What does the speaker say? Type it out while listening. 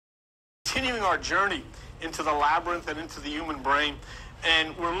continuing our journey into the labyrinth and into the human brain.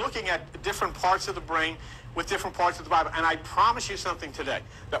 And we're looking at different parts of the brain with different parts of the Bible. And I promise you something today,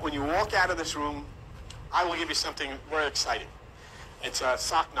 that when you walk out of this room, I will give you something very exciting. It's a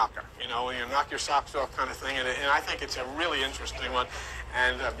sock knocker, you know, you knock your socks off kind of thing. And I think it's a really interesting one.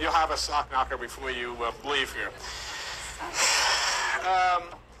 And you'll have a sock knocker before you leave here.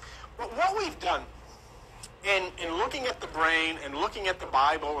 But what we've done in looking at the brain and looking at the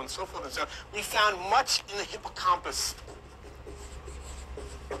Bible and so forth and so on, we found much in the hippocampus.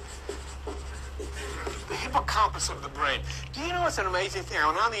 The hippocampus of the brain. Do you know it's an amazing thing? I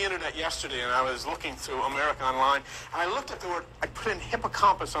went on the internet yesterday and I was looking through America Online, and I looked at the word, I put in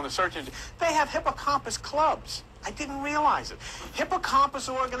hippocampus on the search engine. They have hippocampus clubs. I didn't realize it. Hippocampus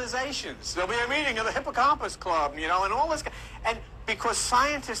organizations. There'll be a meeting of the hippocampus club, you know, and all this. And because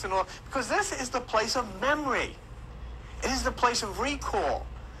scientists and all, because this is the place of memory. It is the place of recall.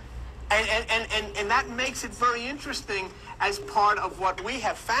 And that makes it very interesting as part of what we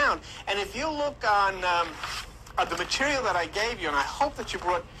have found. And if you look on the material that I gave you, and I hope that you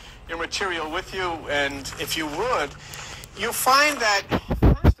brought your material with you, and if you would, you'll find that,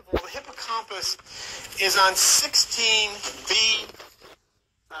 first of all, the hippocampus is on 16B,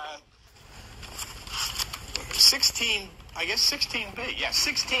 16B, yeah,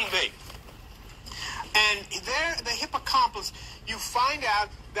 16B. And there, the hippocampus, you find out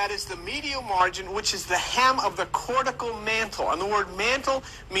that is the medial margin, which is the hem of the cortical mantle. And the word mantle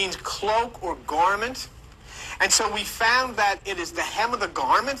means cloak or garment. And so we found that it is the hem of the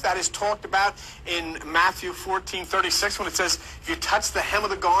garment that is talked about in Matthew 14:36, when it says, if you touch the hem of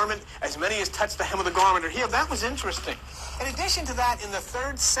the garment, as many as touch the hem of the garment are healed. That was interesting. In addition to that, in the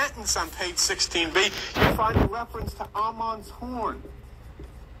third sentence on page 16b, you find a reference to Ammon's horn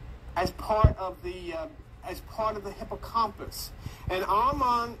as part of the hippocampus. And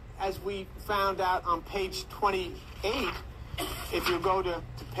Ammon, as we found out on page 28, if you go to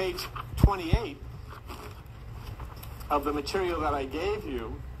page 28 of the material that I gave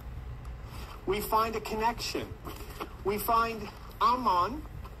you, we find a connection. We find Ammon,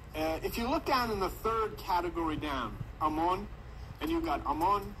 if you look down in the third category down, Ammon, and you've got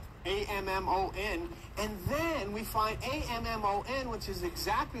Ammon, A-M-M-O-N, and then we find A-M-M-O-N, which is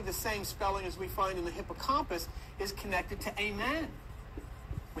exactly the same spelling as we find in the hippocampus, is connected to Amen,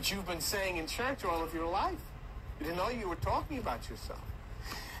 which you've been saying in church all of your life. You didn't know you were talking about yourself.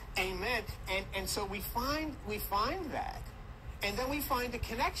 Amen. And so we find that. And then we find a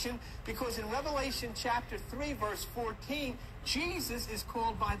connection, because in Revelation chapter 3, verse 14, Jesus is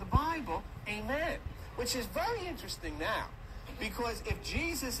called by the Bible Amen, which is very interesting now. Because if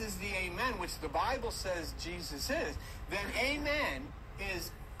Jesus is the Amen, which the Bible says Jesus is, then Amen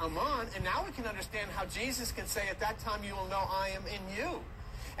is Ammon, and now we can understand how Jesus can say, at that time you will know I am in you.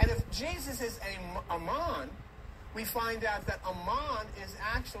 And if Jesus is Ammon, we find out that Ammon is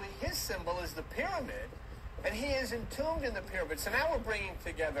actually, his symbol is the pyramid, and he is entombed in the pyramid. So now we're bringing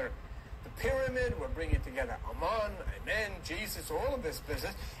together the pyramid, we're bringing together Ammon, Amen, Jesus, all of this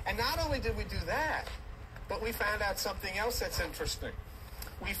business. And not only did we do that, but we found out something else that's interesting.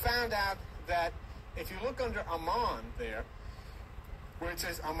 We found out that if you look under Ammon there, where it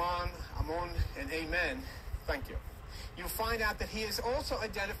says Ammon, and Amen, thank you, you find out that he is also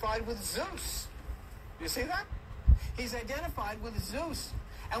identified with Zeus. You see that? He's identified with Zeus.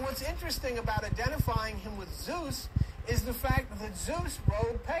 And what's interesting about identifying him with Zeus is the fact that Zeus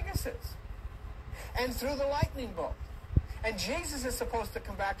rode Pegasus and threw the lightning bolt. And Jesus is supposed to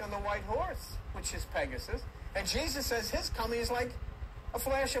come back on the white horse, which is Pegasus. And Jesus says his coming is like a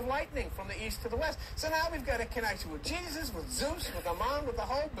flash of lightning from the east to the west. So now we've got a connection with Jesus, with Zeus, with Ammon, with the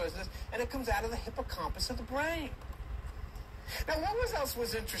whole business, and it comes out of the hippocampus of the brain. Now, what else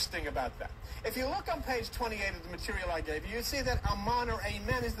was interesting about that? If you look on page 28 of the material I gave you, you see that Ammon, or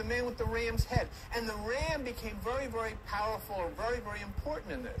Amen, is the man with the ram's head. And the ram became very, very powerful, or very, very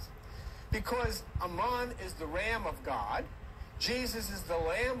important in this. Because Ammon is the ram of God. Jesus is the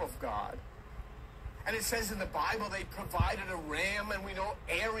Lamb of God. And it says in the Bible they provided a ram, and we know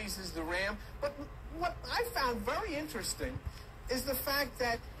Aries is the ram. But what I found very interesting is the fact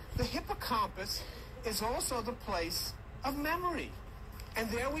that the hippocampus is also the place of memory. And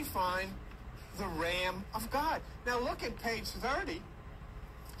there we find the ram of God. Now look at page 30,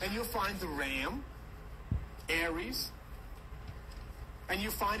 and you'll find the ram, Aries, and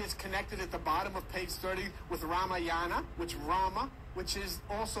you find it's connected at the bottom of page 30 with Ramayana, which is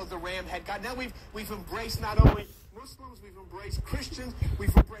also the ram head God. Now we've embraced not only Muslims, we've embraced Christians,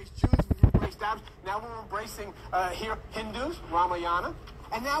 we've embraced Jews, we've embraced Arabs. Now we're embracing here Hindus, Ramayana,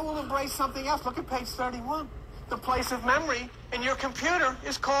 and now we'll embrace something else. Look at page 31. The place of memory in your computer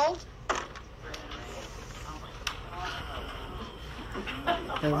is called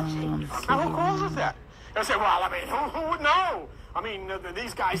Now, who calls it that? They'll say, well, I mean, who would know? I mean,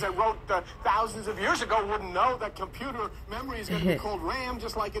 these guys that wrote thousands of years ago wouldn't know that computer memory is going to be called RAM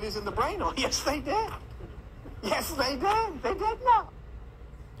just like it is in the brain. Oh, yes, they did. Yes, they did. They did know.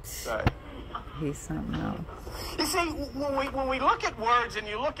 He's something else. You see, when we look at words and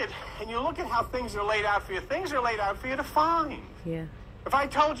you look at how things are laid out for you, things are laid out for you to find. Yeah. If I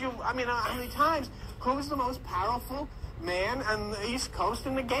told you, I mean, how many times, who's the most powerful man on the East Coast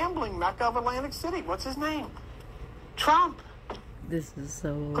in the gambling mecca of Atlantic City? What's his name? Trump. This is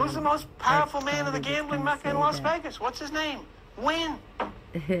so... Who's the most powerful man in the gambling mecca in Las Vegas? What's his name? Win.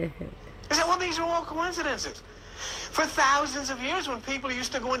 I said, well, these are all coincidences. For thousands of years, when people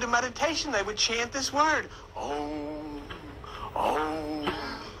used to go into meditation, they would chant this word. Om, Om,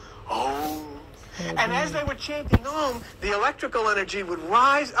 Om. And as they were chanting Om, the electrical energy would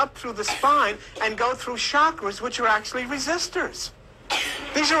rise up through the spine and go through chakras, which are actually resistors.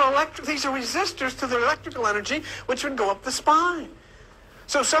 These are resistors to the electrical energy, which would go up the spine.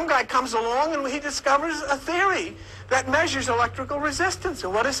 So some guy comes along and he discovers a theory that measures electrical resistance.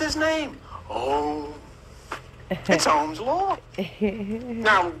 And what is his name? Om. It's Ohm's law.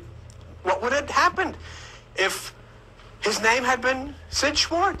 Now, what would have happened if his name had been Sid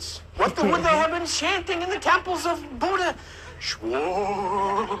Schwartz? What would they have been chanting in the temples of Buddha?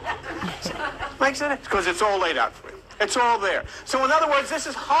 Schwartz. Makes sense? Because it's all laid out for you. It's all there. So in other words, this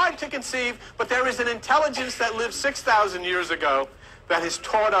is hard to conceive, but there is an intelligence that lived 6,000 years ago that has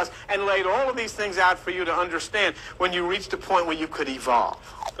taught us and laid all of these things out for you to understand when you reach the point where you could evolve.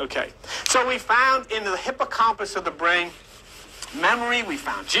 Okay. So we found in the hippocampus of the brain memory, we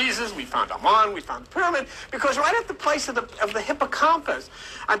found Jesus, we found Amun, we found the pyramid, because right at the place of the hippocampus,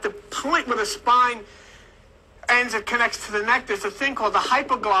 at the point where the spine ends, it connects to the neck, there's a thing called the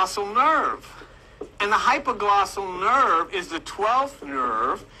hypoglossal nerve. And the hypoglossal nerve is the 12th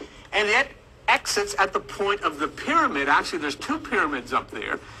nerve, and it exits at the point of the pyramid. Actually, there's two pyramids up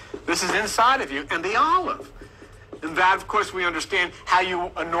there. This is inside of you, and the olive. And that, of course, we understand how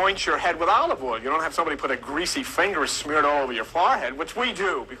you anoint your head with olive oil. You don't have somebody put a greasy finger smeared all over your forehead, which we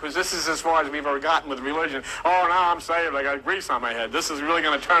do, because this is as far as we've ever gotten with religion. Oh, now I'm saved. I got grease on my head. This is really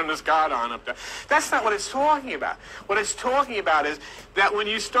going to turn this God on up there. That's not what it's talking about. What it's talking about is that when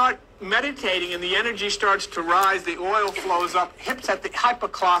you start meditating and the energy starts to rise, the oil flows up, hits at the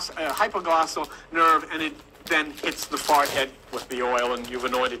hypoglossal nerve, and it then hits the forehead with the oil, and you've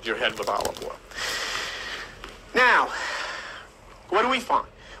anointed your head with olive oil. Now, what do we find?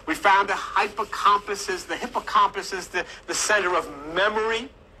 We found the hippocampus is the center of memory.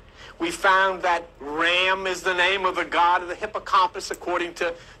 We found that Ram is the name of the god of the hippocampus according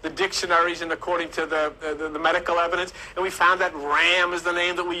to the dictionaries and according to the medical evidence. And we found that Ram is the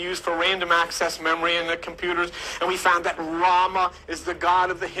name that we use for random access memory in the computers. And we found that Rama is the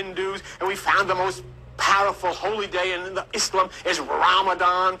god of the Hindus. And we found the most powerful holy day in Islam is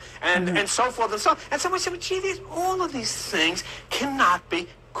Ramadan, and so forth and so on. And somebody said, well, gee, all of these things cannot be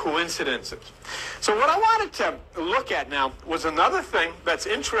coincidences. So what I wanted to look at now was another thing that's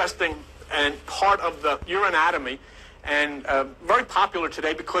interesting and part of your anatomy, and very popular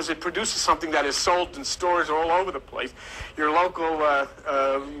today because it produces something that is sold in stores all over the place. Your local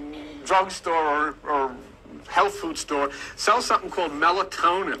drugstore or health food store sells something called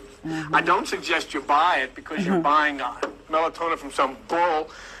melatonin. I don't suggest you buy it because you're buying melatonin from some bull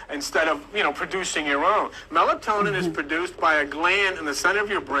instead of, producing your own. Melatonin is produced by a gland in the center of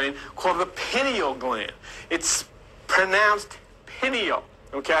your brain called the pineal gland. It's pronounced pineal,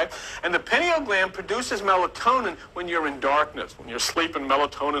 okay? And the pineal gland produces melatonin when you're in darkness. When you're sleeping,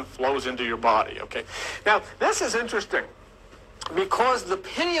 melatonin flows into your body, okay? Now, this is interesting, because the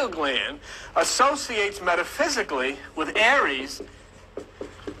pineal gland associates metaphysically with Aries,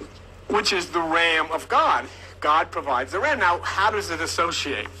 which is the ram of God. God provides the ram. Now, how does it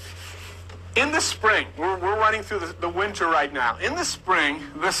associate? In the spring, we're running through the winter right now. In the spring,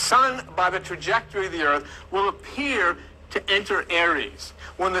 the sun, by the trajectory of the earth, will appear to enter Aries.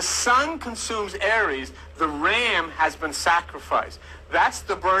 When the sun consumes Aries, the ram has been sacrificed. That's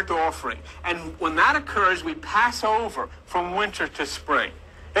the burnt offering. And when that occurs, we pass over from winter to spring.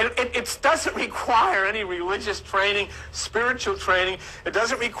 It doesn't require any religious training, spiritual training. It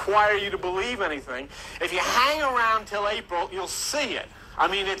doesn't require you to believe anything. If you hang around till April, you'll see it. I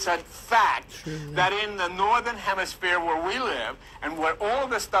mean, it's a fact that in the northern hemisphere where we live and where all of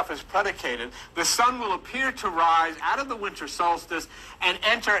this stuff is predicated, the sun will appear to rise out of the winter solstice and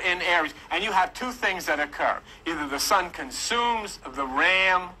enter in Aries. And you have two things that occur. Either the sun consumes the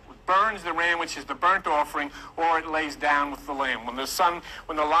ram burns the ram, which is the burnt offering, or it lays down with the lamb. When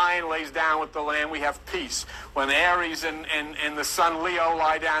the lion lays down with the lamb, we have peace. When Aries and the sun Leo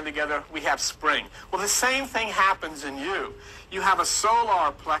lie down together, we have spring. Well, the same thing happens in you. You have a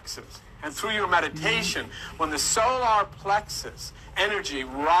solar plexus. And through your meditation, when the solar plexus energy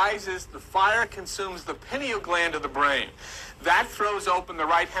rises, the fire consumes the pineal gland of the brain. That throws open the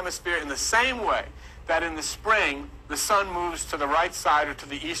right hemisphere in the same way that in the spring, the sun moves to the right side or to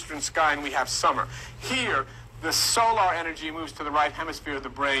the eastern sky and we have summer. Here, the solar energy moves to the right hemisphere of the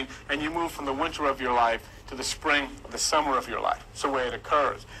brain and you move from the winter of your life to the spring or the summer of your life. It's the way it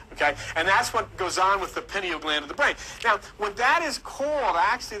occurs, okay? And that's what goes on with the pineal gland of the brain. Now, what that is called,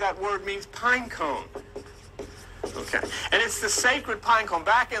 actually that word means pine cone. Okay, and it's the sacred pine cone.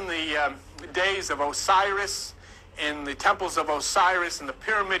 Back in the days of Osiris, in the temples of Osiris and the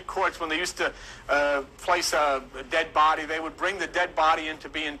pyramid courts, when they used to place a dead body, they would bring the dead body in to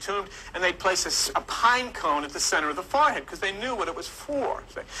be entombed, and they'd place a pine cone at the center of the forehead because they knew what it was for.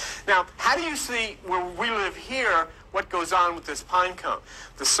 Now, how do you see where we live here what goes on with this pine cone?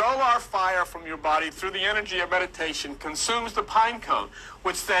 The solar fire from your body through the energy of meditation consumes the pine cone,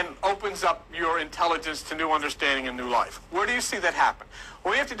 which then opens up your intelligence to new understanding and new life. Where do you see that happen?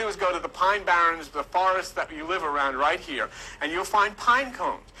 All you have to do is go to the pine barrens, the forests that you live around right here, and you'll find pine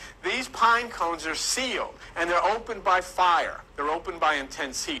cones. These pine cones are sealed, and they're opened by fire. They're opened by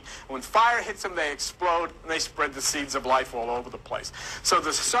intense heat. And when fire hits them, they explode, and they spread the seeds of life all over the place. So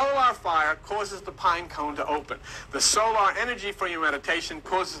the solar fire causes the pine cone to open. The solar energy for your meditation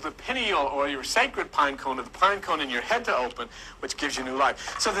causes the pineal, or your sacred pine cone, or the pine cone in your head to open, which gives you new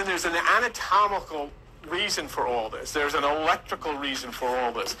life. So then there's an anatomical reason for all this. There's an electrical reason for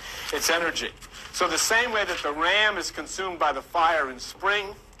all this. It's energy. So the same way that the ram is consumed by the fire in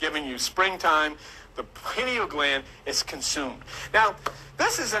spring, giving you springtime, the pineal gland is consumed. Now,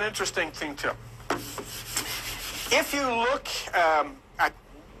 this is an interesting thing too. If you look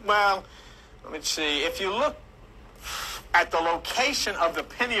if you look at the location of the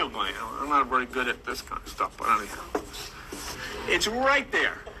pineal gland, I'm not very good at this kind of stuff, but anyhow, it's right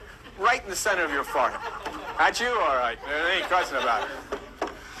there. Right in the center of your forehead. That's you, all right. There ain't any question about it.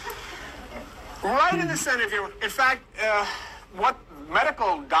 Right in the center of your... In fact, what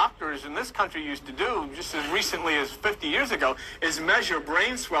medical doctors in this country used to do, just as recently as 50 years ago, is measure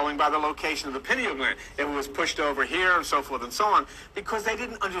brain swelling by the location of the pineal gland. If it was pushed over here and so forth and so on, because they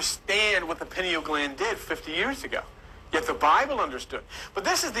didn't understand what the pineal gland did 50 years ago. Yet the Bible understood. But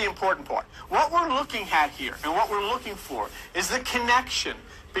this is the important part. What we're looking at here and what we're looking for is the connection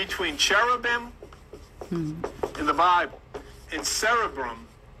between cherubim in the Bible and cerebrum,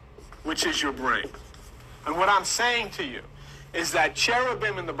 which is your brain. And what I'm saying to you is that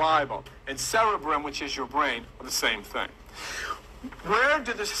cherubim in the Bible and cerebrum, which is your brain, are the same thing. Where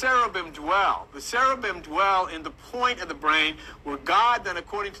do the cherubim dwell? The cherubim dwell in the point of the brain where God then,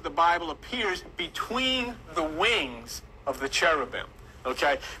 according to the Bible, appears between the wings of the cherubim.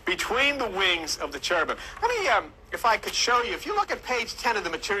 Okay? Between the wings of the cherubim. Let me, if I could show you, if you look at page 10 of the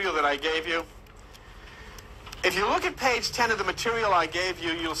material that I gave you, if you look at page 10 of the material I gave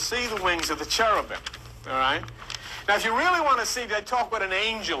you, you'll see the wings of the cherubim. All right? Now, if you really want to see, they talk what an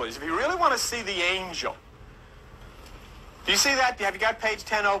angel is. If you really want to see the angel, do you see that? Have you got page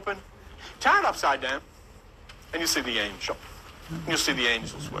 10 open? Turn it upside down, and you see the angel. You'll see the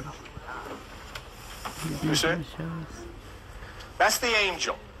angel's wing. You see? That's the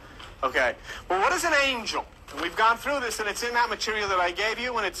angel. Okay. Well, what is an angel? And we've gone through this, and it's in that material that I gave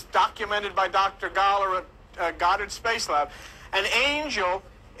you, and it's documented by Dr. Galler at Goddard Space Lab. An angel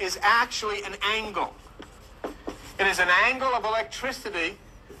is actually an angle. It is an angle of electricity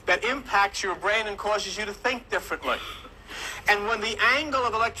that impacts your brain and causes you to think differently. And when the angle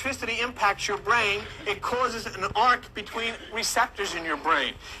of electricity impacts your brain, it causes an arc between receptors in your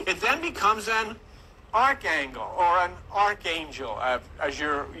brain. It then becomes an arcangle or an archangel, as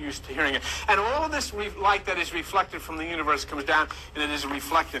you're used to hearing it. And all of this light that is reflected from the universe comes down, and it is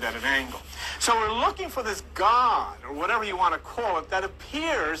reflected at an angle. So we're looking for this God, or whatever you want to call it, that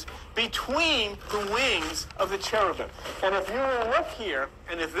appears between the wings of the cherubim. And if you will look here,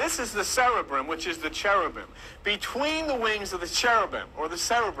 and if this is the cerebrum, which is the cherubim, between the wings of the cherubim, or the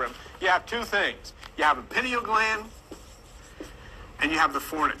cerebrum, you have two things. You have a pineal gland, and you have the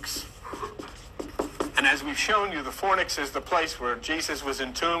fornix. And as we've shown you, the fornix is the place where Jesus was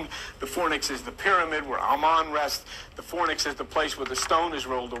entombed. The fornix is the pyramid where Ammon rests. The fornix is the place where the stone is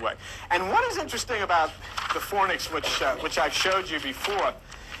rolled away. And what is interesting about the fornix, which I've showed you before,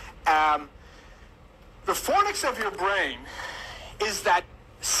 the fornix of your brain is that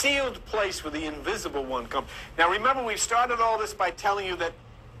sealed place where the invisible one comes. Now remember, we've started all this by telling you that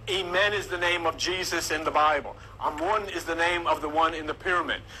Amen is the name of Jesus in the Bible. Amun is the name of the one in the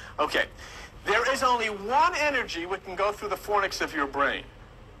pyramid. Okay. There is only one energy which can go through the fornix of your brain.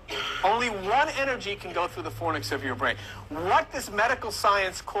 Only one energy can go through the fornix of your brain. What does medical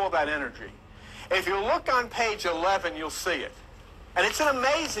science call that energy? If you look on page 11, you'll see it. And it's an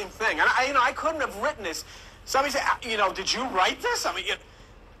amazing thing. And I couldn't have written this. Somebody said, did you write this? I mean,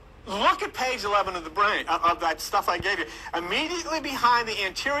 look at page 11 of the brain, of that stuff I gave you. Immediately behind the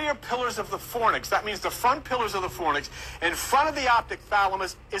anterior pillars of the fornix, that means the front pillars of the fornix, in front of the optic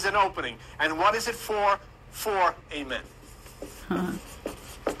thalamus is an opening. And what is it for? For amen.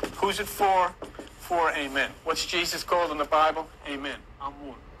 Who's it for? For amen. What's Jesus called in the Bible? Amen.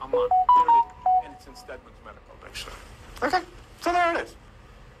 Amun. Aman. There it is. And it's in Stedman's medical dictionary. Okay, so there it is.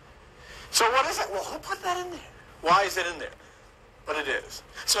 So what is it? Well, who put that in there? Why is it in there? But it is.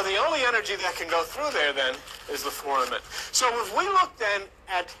 So the only energy that can go through there then is the foramen. So if we look then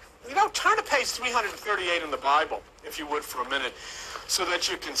at, turn to page 338 in the Bible, if you would, for a minute, so that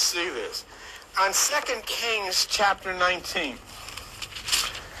you can see this. On 2 Kings chapter 19.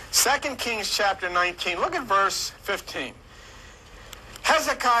 2 Kings chapter 19, look at verse 15.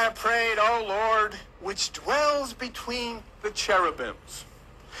 Hezekiah prayed, O Lord, which dwells between the cherubims.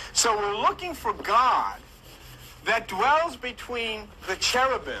 So we're looking for God that dwells between the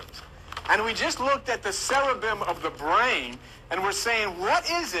cherubims. And we just looked at the cherubim of the brain, and we're saying, what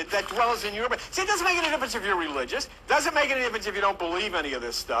is it that dwells in your brain? See, it doesn't make any difference if you're religious. Doesn't make any difference if you don't believe any of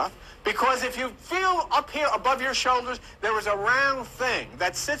this stuff. Because if you feel up here above your shoulders, there is a round thing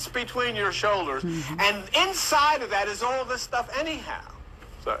that sits between your shoulders. And inside of that is all this stuff anyhow.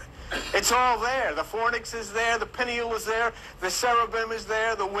 So it's all there. The fornix is there. The pineal is there. The cherubim is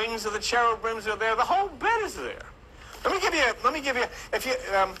there. The wings of the cherubims are there. The whole bit is there. Let me give you, if you,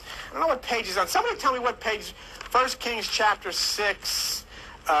 I don't know what page is on. Somebody tell me what page, 1 Kings chapter 6,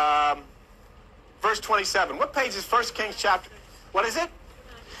 verse 27. What page is 1 Kings chapter, what is it?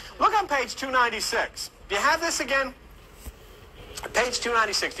 Look on page 296. Do you have this again? Page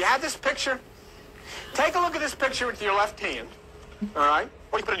 296. Do you have this picture? Take a look at this picture with your left hand, all right?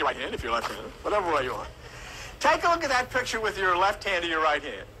 Or you put it in your right hand if you're left-handed, whatever way you want. Take a look at that picture with your left hand or your right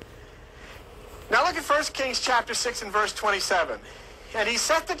hand. Now look at 1 Kings chapter 6 and verse 27. And he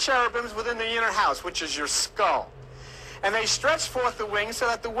set the cherubims within the inner house, which is your skull. And they stretched forth the wings so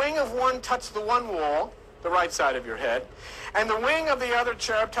that the wing of one touched the one wall, the right side of your head, and the wing of the other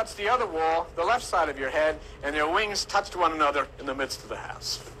cherub touched the other wall, the left side of your head, and their wings touched one another in the midst of the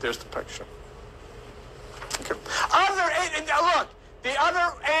house. There's the picture. Okay. Look. The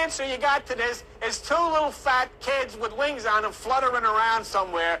other answer you got to this is two little fat kids with wings on them fluttering around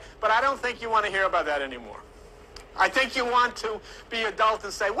somewhere, but I don't think you want to hear about that anymore. I think you want to be adult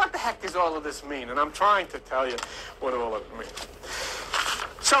and say, what the heck does all of this mean? And I'm trying to tell you what all of it means.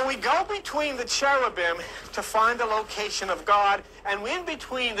 So we go between the cherubim to find the location of God, and in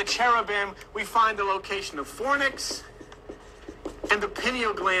between the cherubim, we find the location of fornix and the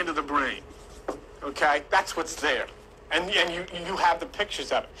pineal gland of the brain. Okay? That's what's there. And you have the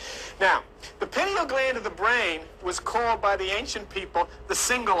pictures of it. Now, the pineal gland of the brain was called by the ancient people the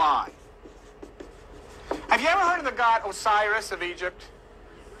single eye. Have you ever heard of the god Osiris of Egypt?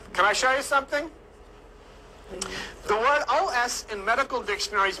 Can I show you something? The word OS in medical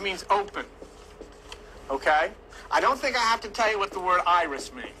dictionaries means open. Okay? I don't think I have to tell you what the word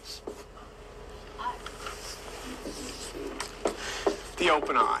iris means. The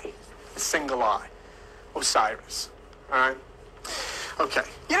open eye. The single eye. Osiris. All right? Okay.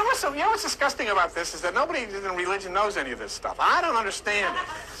 You know what's disgusting about this is that nobody in religion knows any of this stuff. I don't understand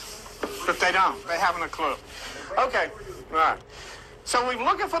it. But they don't. They haven't a clue. Okay. All right. So we're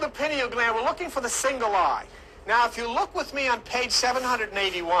looking for the pineal gland. We're looking for the single eye. Now, if you look with me on page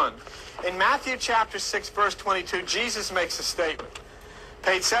 781, in Matthew chapter 6, verse 22, Jesus makes a statement.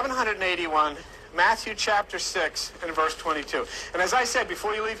 Page 781, Matthew chapter 6 and verse 22. And as I said,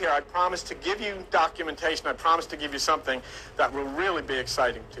 before you leave here, I promise to give you documentation. I promise to give you something that will really be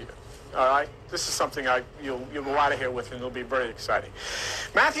exciting to you. All right? This is something you'll go out of here with, and it'll be very exciting.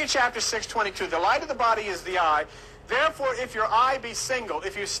 Matthew chapter 6, 22. The light of the body is the eye. Therefore, if your eye be single,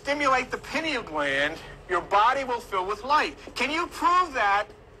 if you stimulate the pineal gland, your body will fill with light. Can you prove that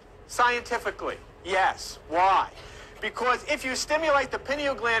scientifically? Yes. Why? Because if you stimulate the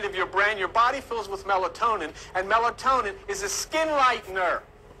pineal gland of your brain, your body fills with melatonin, and melatonin is a skin lightener.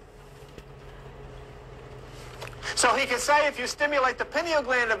 So he can say if you stimulate the pineal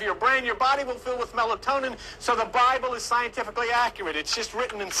gland of your brain, your body will fill with melatonin, so the Bible is scientifically accurate. It's just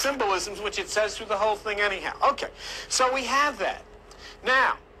written in symbolisms, which it says through the whole thing anyhow. Okay, so we have that.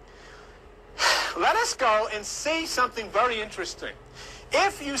 Now, let us go and see something very interesting.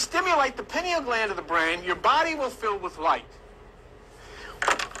 If you stimulate the pineal gland of the brain, your body will fill with light.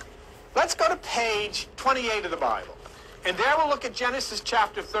 Let's go to page 28 of the Bible. And there we'll look at Genesis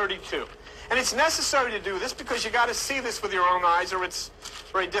chapter 32. And it's necessary to do this because you got to see this with your own eyes or it's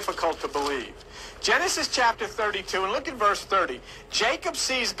very difficult to believe. Genesis chapter 32, and look at verse 30. Jacob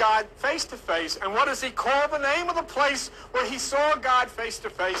sees God face to face, and what does he call the name of the place where he saw God face to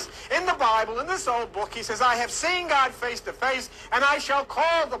face? In the Bible, in this old book, he says, I have seen God face to face, and I shall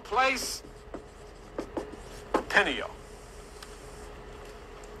call the place Peniel.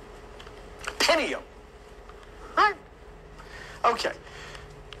 Peniel. Right? Okay.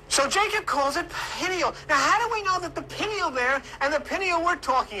 So Jacob calls it pineal. Now, how do we know that the pineal there and the pineal we're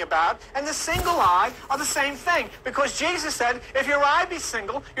talking about and the single eye are the same thing? Because Jesus said, if your eye be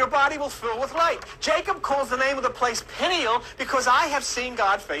single, your body will fill with light. Jacob calls the name of the place Peniel because I have seen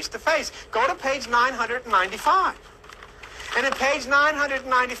God face to face. Go to page 995. And in page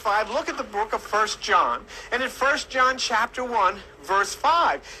 995, look at the book of 1 John. And in 1 John chapter 1, verse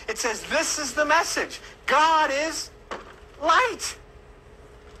 5, it says, this is the message. God is light.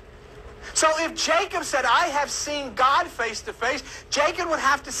 So if Jacob said, I have seen God face to face, Jacob would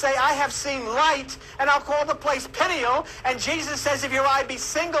have to say, I have seen light, and I'll call the place Peniel. And Jesus says, if your eye be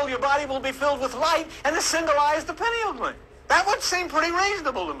single, your body will be filled with light, and the single eye is the pineal gland. That would seem pretty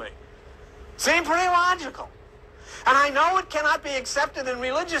reasonable to me. Seem pretty logical. And I know it cannot be accepted in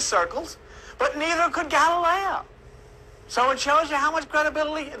religious circles, but neither could Galileo. So it shows you how much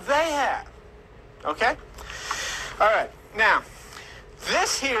credibility they have. Okay? All right. Now,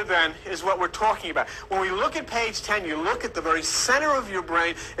 this here, then, is what we're talking about. When we look at page 10, you look at the very center of your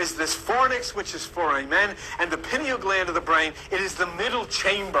brain is this fornix, which is foramen, and the pineal gland of the brain. It is the middle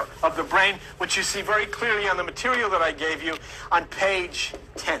chamber of the brain, which you see very clearly on the material that I gave you on page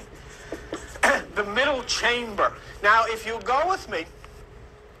 10. The middle chamber. Now, if you go with me,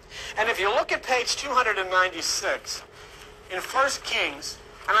 and if you look at page 296, in 1 Kings,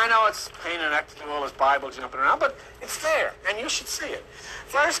 and I know it's a pain in the neck to do all this Bible jumping around, but it's there, and you should see it.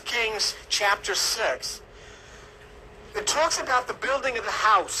 1 Kings chapter 6, it talks about the building of the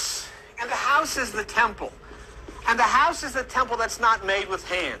house, and the house is the temple. And the house is the temple that's not made with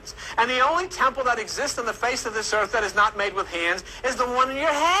hands. And the only temple that exists on the face of this earth that is not made with hands is the one in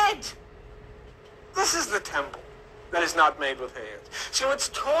your head. This is the temple that is not made with hands. So it's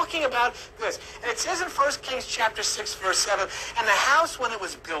talking about this. And it says in 1 Kings chapter 6, verse 7, and the house, when it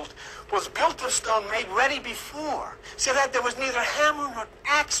was built of stone made ready before, so that there was neither hammer nor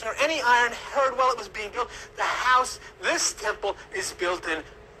axe nor any iron heard while it was being built. The house, this temple, is built in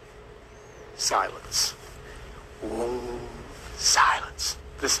silence. Ooh, silence.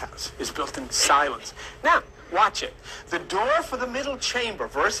 This house is built in silence. Now, watch it. The door for the middle chamber,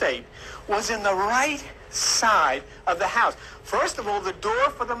 verse 8, was in the right side of the house. First of all, the door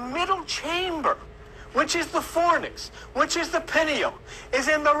for the middle chamber, which is the fornix, which is the pineal, is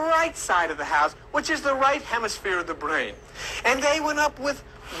in the right side of the house, which is the right hemisphere of the brain. And they went up with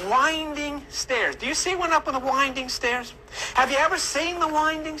winding stairs. Do you see went up with the winding stairs? Have you ever seen the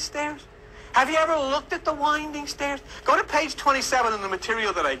winding stairs? Have you ever looked at the winding stairs? Go to page 27 in the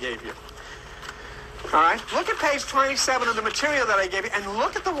material that I gave you. All right, look at page 27 of the material that I gave you and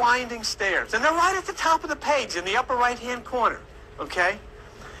look at the winding stairs. And they're right at the top of the page in the upper right-hand corner, okay?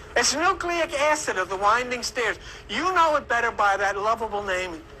 It's nucleic acid of the winding stairs. You know it better by that lovable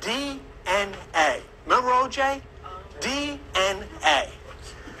name, DNA. Remember OJ? DNA.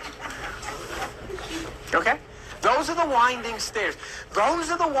 Okay? Those are the winding stairs.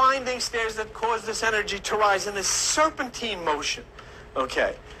 Those are the winding stairs that cause this energy to rise in this serpentine motion,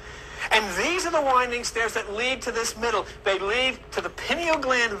 okay? And these are the winding stairs that lead to this middle. They lead to the pineal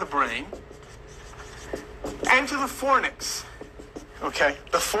gland of the brain and to the fornix. Okay?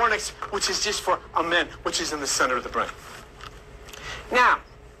 The fornix, which is just for amen, which is in the center of the brain. Now,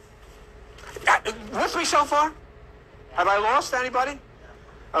 with me so far? Have I lost anybody?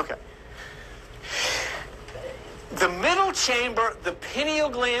 Okay. The middle chamber, the pineal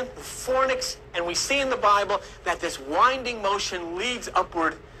gland, the fornix, and we see in the Bible that this winding motion leads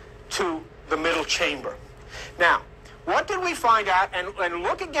upward to the middle chamber. Now, what did we find out? And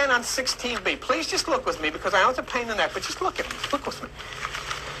look again on 16b. Please just look with me because I know it's a pain in the neck, but just look at me. Look with me.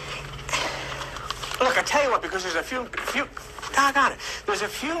 Look, I tell you what, because there's a few, doggone it, there's a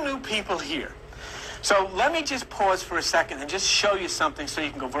few new people here. So let me just pause for a second and just show you something so you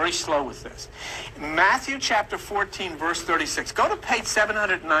can go very slow with this. Matthew chapter 14, verse 36. Go to page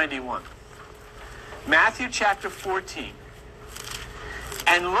 791. Matthew chapter 14.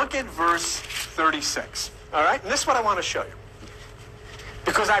 And look at verse 36. All right? And this is what I want to show you.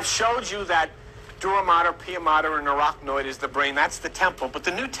 Because I've showed you that dura mater, pia mater, and arachnoid is the brain. That's the temple. But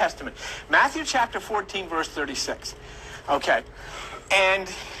the New Testament, Matthew chapter 14, verse 36. Okay. And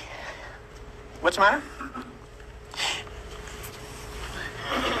what's the matter?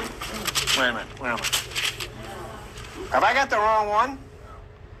 Wait a minute. Where am I? Have I got the wrong one?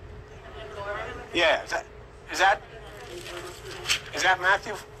 Yeah. Is that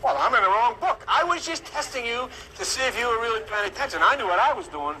Matthew? Well, I'm in the wrong book. I was just testing you to see if you were really paying attention. I knew what I was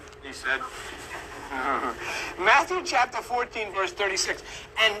doing, he said. Matthew chapter 14, verse 36.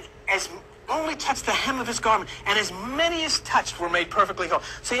 And as only touched the hem of his garment, and as many as touched were made perfectly whole.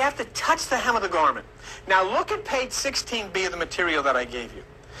 So you have to touch the hem of the garment. Now look at page 16b of the material that I gave you.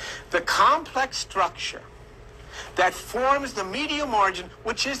 The complex structure that forms the medial margin,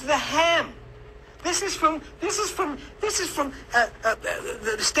 which is the hem. This is from the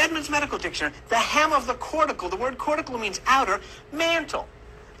Stedman's Medical Dictionary. The hem of the cortical. The word cortical means outer, mantle.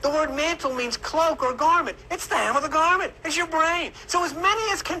 The word mantle means cloak or garment. It's the hem of the garment. It's your brain. So as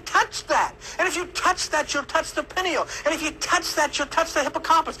many as can touch that. And if you touch that, you'll touch the pineal. And if you touch that, you'll touch the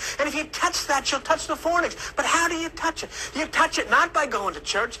hippocampus. And if you touch that, you'll touch the fornix. But how do you touch it? You touch it not by going to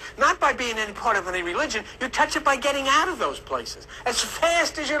church, not by being any part of any religion. You touch it by getting out of those places. As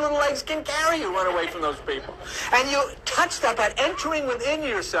fast as your little legs can carry you, run away from those people. And you touch that by entering within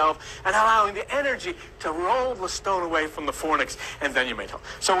yourself and allowing the energy to roll the stone away from the fornix, and then you may tell.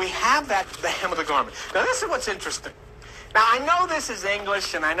 So we have that, the hem of the garment. Now this is what's interesting. Now I know this is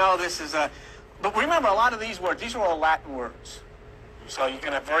English, and I know this is but remember a lot of these words, these are all Latin words. So you're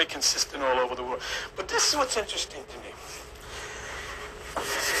going to have very consistent all over the world. But this is what's interesting to me.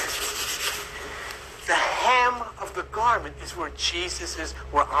 The hem of the garment is where Jesus is,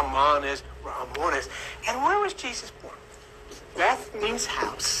 where Amon is, where Ammon is. And where was Jesus born? Beth means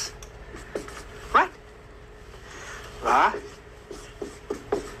house. Right?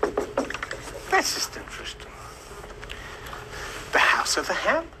 That's just interesting. The house of the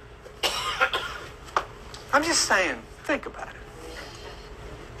hem? I'm just saying, think about it.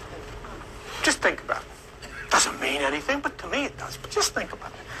 Just think about it. Doesn't mean anything, but to me it does. But just think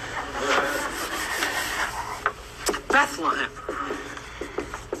about it. Bethlehem.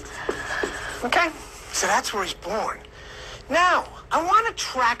 Okay? So that's where he's born. Now, I want to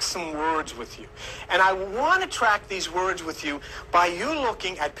track some words with you. And I want to track these words with you by you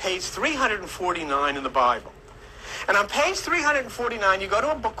looking at page 349 in the Bible. And on page 349, you go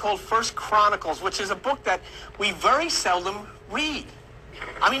to a book called First Chronicles, which is a book that we very seldom read.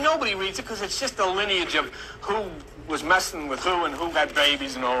 I mean, nobody reads it because it's just a lineage of who was messing with who and who had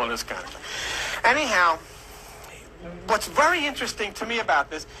babies and all of this kind of thing. Anyhow, what's very interesting to me about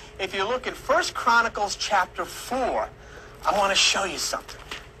this, if you look at First Chronicles chapter 4, I want to show you something.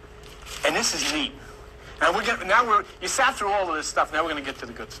 And this is neat. Now you sat through all of this stuff. Now we're going to get to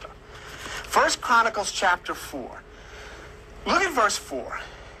the good stuff. First Chronicles chapter 4. Look at verse 4.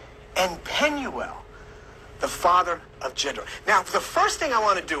 And Penuel, the father of Jedor. Now, the first thing I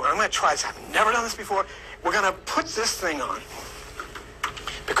want to do, and I'm going to try this. I've never done this before. We're going to put this thing on.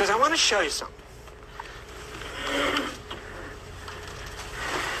 Because I want to show you something.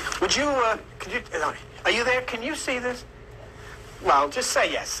 Would you, are you there? Can you see this? Well, just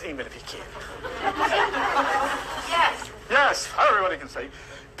say yes, even if you can't. Yes. Yes, everybody can say.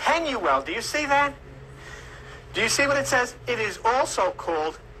 Penuel, do you see that? Do you see what it says? It is also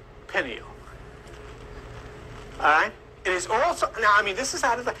called pineal. All right? It is also, now, I mean, this is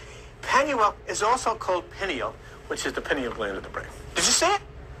out of the, Penuel is also called pineal, which is the pineal gland of the brain. Did you see it?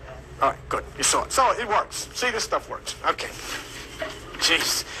 All right, good. You saw it. So it works. See, this stuff works. Okay.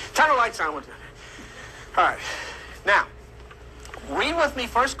 Jeez. Turn the lights on. All right. Now, read with me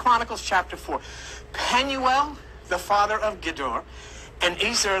 1 Chronicles chapter 4. Penuel, the father of Gedor, and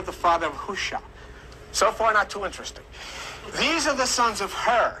Ezer, the father of Hushah. So far, not too interesting. These are the sons of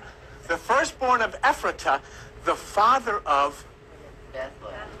Hur, the firstborn of Ephratah, the father of...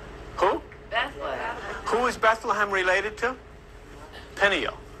 Bethlehem. Who? Bethlehem. Who is Bethlehem related to?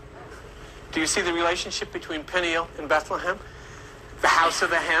 Peniel. Do you see the relationship between Peniel and Bethlehem? The house of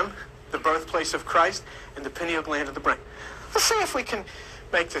the hem, the birthplace of Christ, and the pineal gland of the brain. Let's see if we can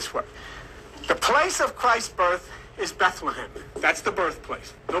make this work. The place of Christ's birth is Bethlehem. That's the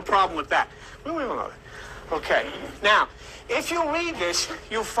birthplace. No problem with that. We don't know that. Okay. Now, if you read this,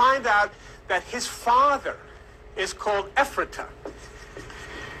 you'll find out that his father is called Ephratah.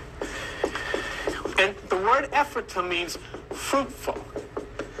 And the word Ephratah means fruitful.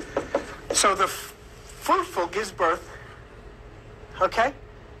 So the fruitful gives birth, okay,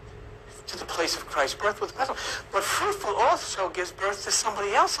 to the place of Christ's birth with Bethlehem. But fruitful also gives birth to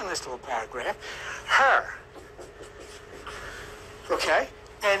somebody else in this little paragraph, her. Okay?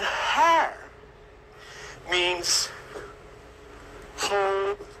 And her means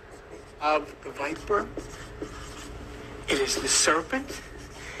whole of the viper. It is the serpent.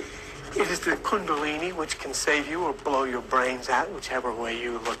 It is the kundalini, which can save you or blow your brains out, whichever way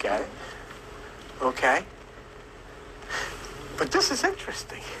you look at it. Okay? But this is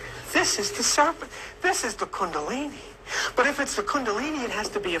interesting. This is the serpent. This is the kundalini. But if it's the kundalini, it has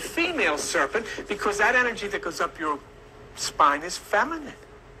to be a female serpent because that energy that goes up your spine is feminine.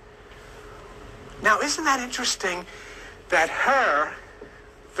 Now, isn't that interesting that her,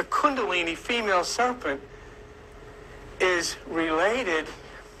 the kundalini female serpent, is related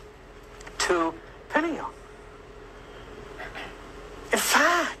to Peniel? In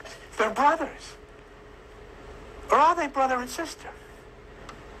fact, they're brothers. Or are they brother and sister?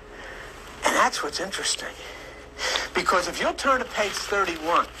 And that's what's interesting. Because if you'll turn to page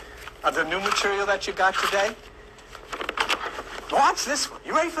 31 of the new material that you got today, watch this one.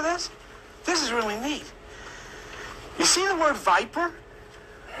 You ready for this? This is really neat. You see the word viper,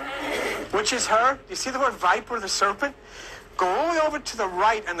 which is her? You see the word viper, the serpent? Go all the way over to the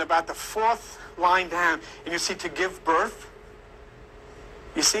right and about the fourth line down, and you see to give birth.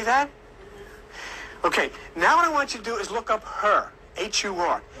 You see that? Okay, now what I want you to do is look up her,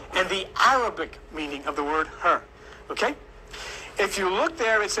 H-U-R, and the Arabic meaning of the word her. Okay? If you look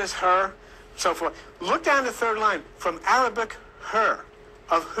there, it says her, so forth. Look down the third line. From Arabic, her,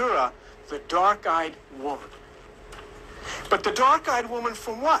 of Hura, the dark-eyed woman. But the dark-eyed woman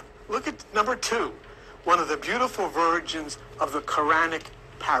from what? Look at number 2. One of the beautiful virgins of the Quranic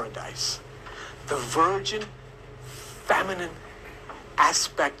paradise. The virgin, feminine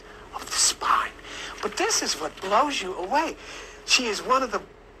aspect of the spine. But this is what blows you away. She is one of the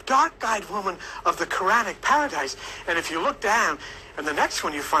dark-eyed woman of the Quranic paradise. And if you look down, and the next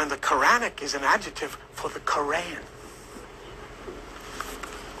one you find the Quranic is an adjective for the Quran.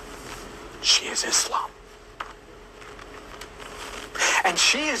 She is Islam. And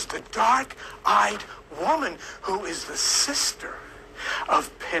she is the dark-eyed woman who is the sister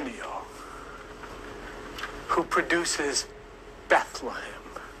of Peniel, who produces Bethlehem,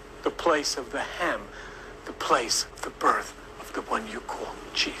 the place of the hem, the place of the birth of the one you call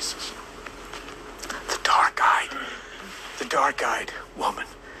Jesus. The dark-eyed woman.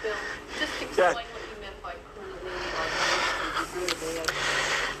 Bill, just explain what you meant by kundalini.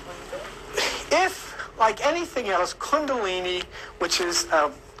 If, like anything else, kundalini, which is,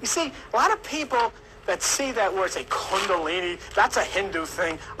 you see, a lot of people that see that word say kundalini, that's a Hindu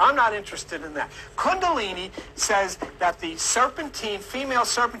thing. I'm not interested in that. Kundalini says that the serpentine, female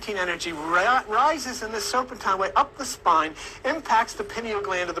serpentine energy rises in the serpentine way up the spine, impacts the pineal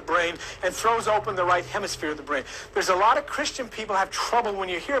gland of the brain, and throws open the right hemisphere of the brain. There's a lot of Christian people have trouble when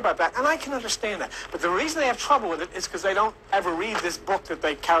you hear about that, and I can understand that. But the reason they have trouble with it is because they don't ever read this book that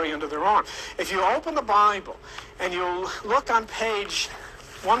they carry under their arm. If you open the Bible and you look on page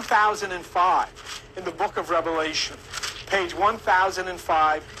 1005 in the book of Revelation, page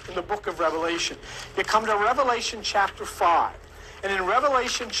 1005 in the book of Revelation, you come to Revelation chapter 5. And in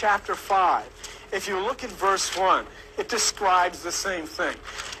Revelation chapter 5, if you look at verse 1, it describes the same thing.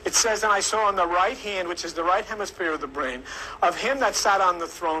 It says, and I saw on the right hand, which is the right hemisphere of the brain, of him that sat on the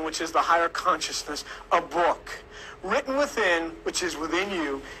throne, which is the higher consciousness, a book written within, which is within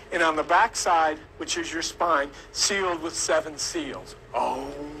you, and on the backside, which is your spine, sealed with 7 seals.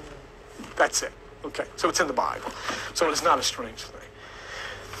 Oh, that's it. Okay, so it's in the Bible. So it's not a strange thing.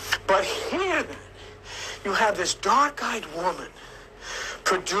 But here then, you have this dark-eyed woman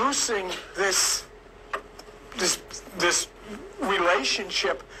producing this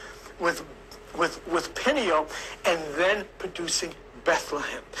relationship with Peniel, and then producing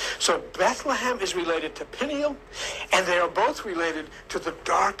Bethlehem. So Bethlehem is related to Peniel, and they are both related to the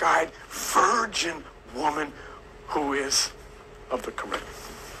dark-eyed virgin woman who is of the Quran.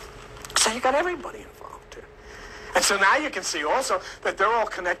 So you got everybody involved here. And so now you can see also that they're all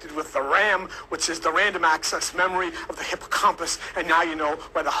connected with the RAM, which is the random access memory of the hippocampus, and now you know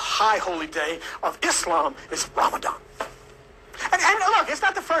why the high holy day of Islam is Ramadan. And look, it's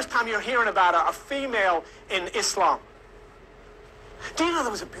not the first time you're hearing about a female in Islam. Do you know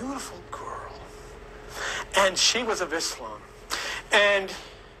there was a beautiful girl, and she was of Islam, and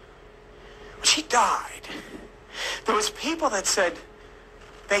when she died, there was people that said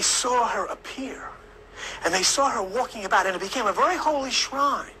they saw her appear, and they saw her walking about, and it became a very holy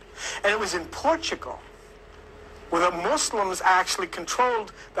shrine, and it was in Portugal, where the Muslims actually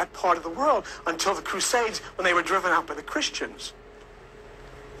controlled that part of the world until the Crusades, when they were driven out by the Christians.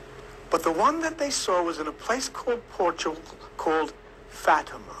 But the one that they saw was in a place called Portugal, called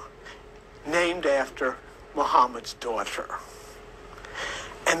Fatima, named after Muhammad's daughter.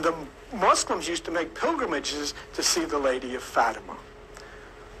 And the Muslims used to make pilgrimages to see the Lady of Fatima.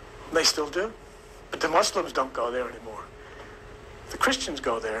 They still do. But the Muslims don't go there anymore. The Christians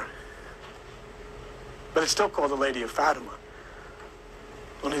go there. But it's still called the Lady of Fatima.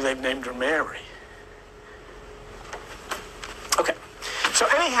 Only they've named her Mary. Okay. So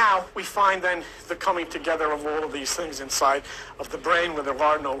anyhow, we find then the coming together of all of these things inside of the brain where there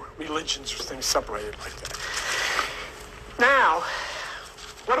are no religions or things separated like that. Now,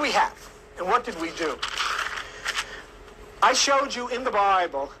 what do we have? And what did we do? I showed you in the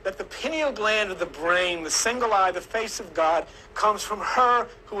Bible that the pineal gland of the brain, the single eye, the face of God, comes from her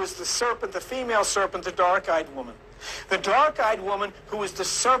who is the serpent, the female serpent, the dark-eyed woman. The dark-eyed woman who is the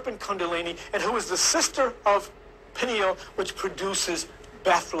serpent Kundalini and who is the sister of pineal, which produces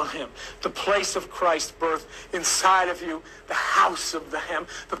Bethlehem, the place of Christ's birth inside of you, the house of the hem,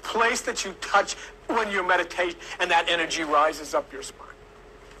 the place that you touch when you meditate and that energy rises up your spine.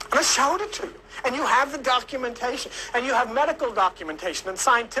 And I showed it to you. And you have the documentation. And you have medical documentation and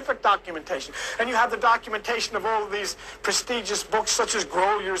scientific documentation. And you have the documentation of all of these prestigious books such as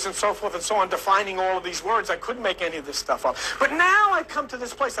Grolier's and so forth and so on, defining all of these words. I couldn't make any of this stuff up. But now I come to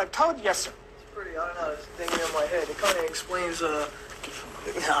this place. I've told you, yes, sir. It's pretty, I don't know, it's thinking in my head. It kind of explains, nah,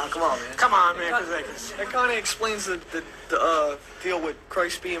 come on, man. Come on, man. It kind of explains the deal with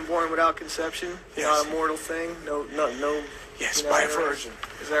Christ being born without conception. Yes. Not a mortal thing. No. Yes, by a virgin.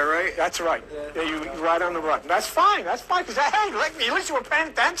 Is that right? That's right. Yeah, you're right on the button. That's fine. That's fine. Because, hey, like, at least you were paying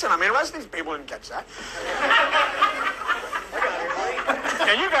attention. I mean, the rest of these people didn't catch that. I got it right.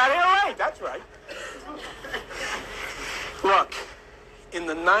 And you got it right. That's right. Look, in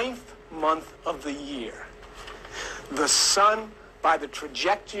the 9th month of the year, the sun, by the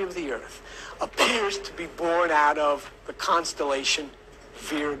trajectory of the earth, appears to be born out of the constellation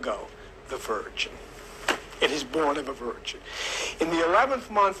Virgo, the Virgin. It is born of a virgin. In the 11th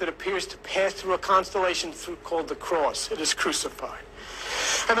month, it appears to pass through a constellation called the Cross. It is crucified.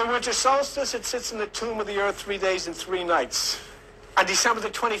 And the winter solstice, it sits in the tomb of the earth 3 days and 3 nights. On December the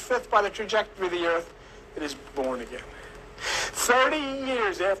 25th, by the trajectory of the earth, it is born again. 30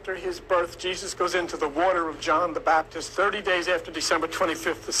 years after his birth, Jesus goes into the water of John the Baptist. 30 days after December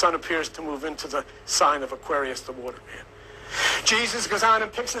 25th, the sun appears to move into the sign of Aquarius, the water man. Jesus goes on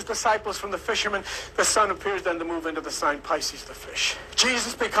and picks his disciples from the fishermen. The sun appears then to move into the sign Pisces, the fish.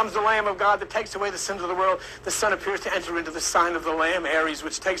 Jesus becomes the Lamb of God that takes away the sins of the world. The sun appears to enter into the sign of the Lamb, Aries,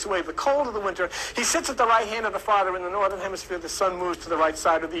 which takes away the cold of the winter. He sits at the right hand of the Father in the northern hemisphere. The sun moves to the right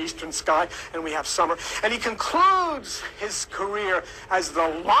side of the eastern sky, and we have summer. And he concludes his career as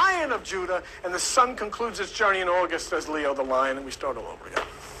the Lion of Judah, and the sun concludes its journey in August as Leo the Lion, and we start all over again.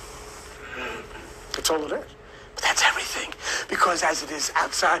 That's all it is. But that's everything. Because as it is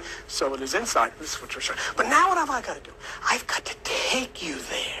outside, so it is inside. This is what we're showing. But now what have I got to do? I've got to take you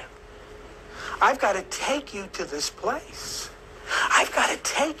there. I've got to take you to this place. I've got to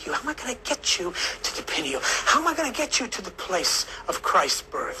take you. How am I going to get you to the pineal? How am I going to get you to the place of Christ's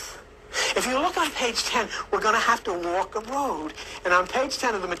birth? If you look on page 10, we're going to have to walk a road. And on page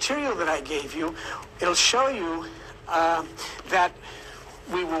 10 of the material that I gave you, it'll show you that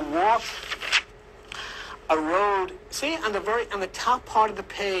we will walk a road, see, on the top part of the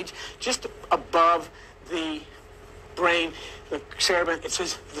page, just above the brain, the cerebellum, it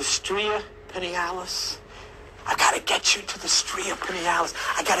says the stria pinealis. I've got to get you to the stria pinealis.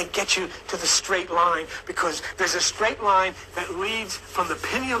 I got to get you to the straight line, because there's a straight line that leads from the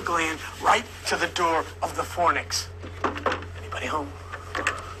pineal gland right to the door of the fornix. Anybody home?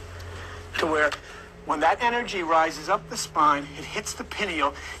 To where when that energy rises up the spine, it hits the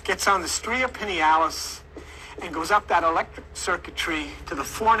pineal, gets on the stria pinealis, and goes up that electric circuitry to the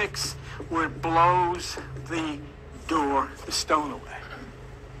fornix, where it blows the door, the stone away.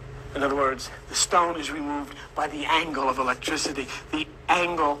 In other words, the stone is removed by the angle of electricity. The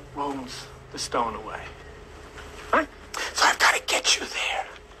angle moves the stone away. Right? So I've got to get you there.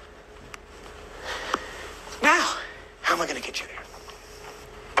 Now, how am I going to get you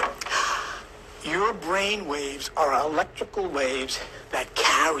there? Your brain waves are electrical waves that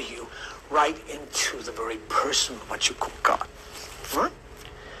carry you right into the very person of what you call God. Right?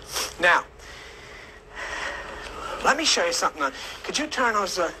 Now, let me show you something. Could you turn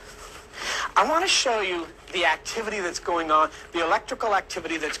those... I want to show you the activity that's going on, the electrical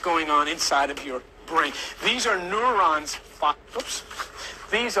activity that's going on inside of your brain. These are neurons...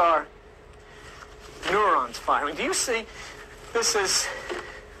 These are neurons firing. Do you see? This is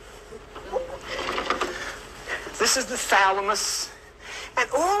the thalamus. And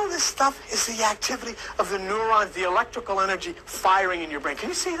all of this stuff is the activity of the neurons, the electrical energy firing in your brain. Can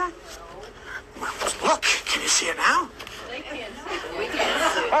you see that? Well, look, can you see it now? They can't see it. We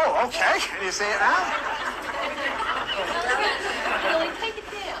can't see it. Oh, okay. Can you see it now? Billy, take it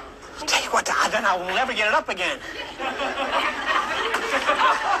down. Tell you what, then I will never get it up again.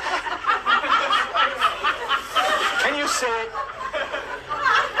 Can you see it?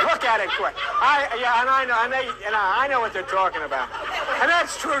 Look at it quick. I know what they're talking about. And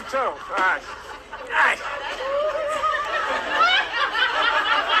that's true, too. All right. All right.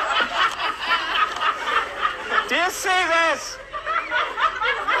 Do you see this?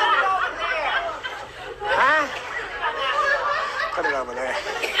 Huh? Put it over there.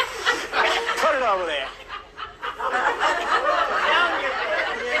 Put it over there.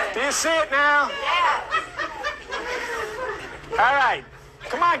 Do you see it now? All right.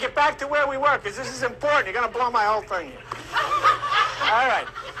 Come on, get back to where we were, because this is important. You're going to blow my whole thing here. All right.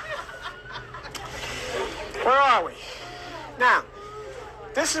 Where are we? Now,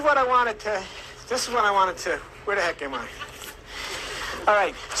 this is what I wanted to, where the heck am I? All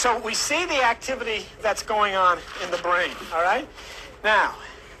right, so we see the activity that's going on in the brain, all right? Now,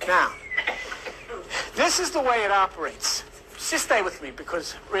 this is the way it operates. Just stay with me,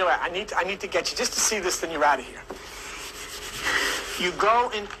 because really, I need to get you, just to see this, then you're out of here. You go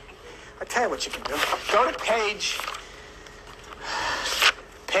in, I'll tell you what you can do. Go to page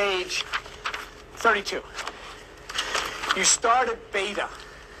 32. You start at beta.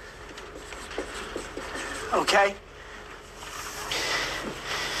 Okay?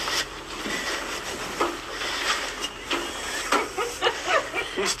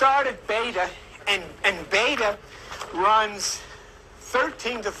 You start at beta, and beta runs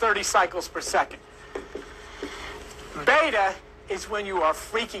 13 to 30 cycles per second. Beta is when you are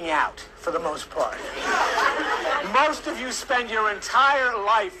freaking out, for the most part. Most of you spend your entire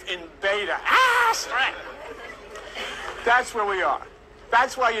life in beta. Stress! That's where we are.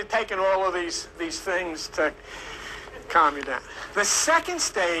 That's why you're taking all of these things to calm you down. The second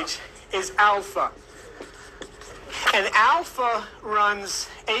stage is alpha. And alpha runs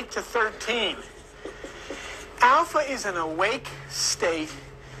 8 to 13. Alpha is an awake state,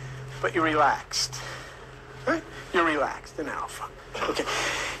 but you're relaxed. Right? You're relaxed in alpha. Okay.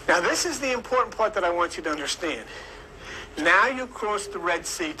 Now, this is the important part that I want you to understand. Now you cross the Red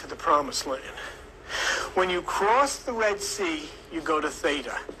Sea to the Promised Land. When you cross the Red Sea, you go to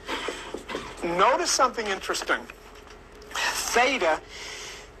theta. Notice something interesting. Theta,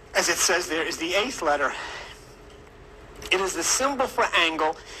 as it says there, is the 8th letter. It is the symbol for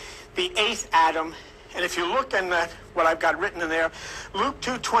angle, the 8th atom. And if you look in what I've got written in there, Luke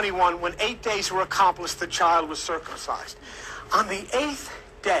 2:21, when 8 days were accomplished, the child was circumcised. On the 8th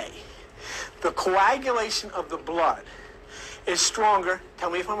day, the coagulation of the blood is stronger, tell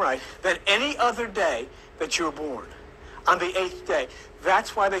me if I'm right, than any other day that you were born. On the 8th day.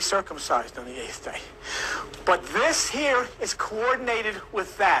 That's why they circumcised on the 8th day. But this here is coordinated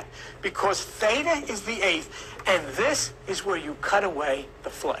with that, because theta is the 8th, and this is where you cut away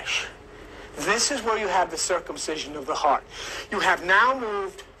the flesh. This is where you have the circumcision of the heart. You have now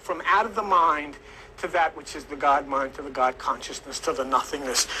moved from out of the mind to that which is the God mind, to the God consciousness, to the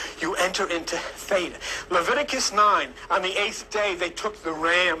nothingness. You enter into theta. Leviticus 9, on the 8th day, they took the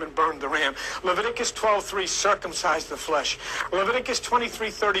ram and burned the ram. Leviticus 12:3, circumcised the flesh. Leviticus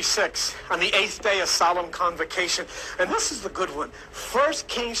 23:36, on the 8th day, a solemn convocation. And this is the good one. 1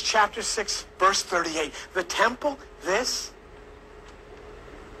 Kings chapter 6, verse 38. The temple, this,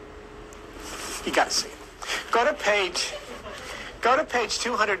 you got to see it. Go to page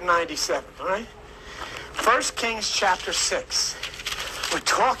 297, all right? 1 Kings chapter 6. We're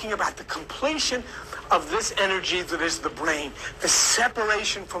talking about the completion of this energy that is the brain, the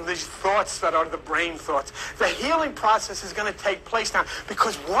separation from these thoughts that are the brain thoughts. The healing process is going to take place now,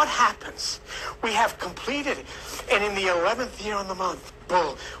 because what happens? We have completed it. And in the 11th year on the month,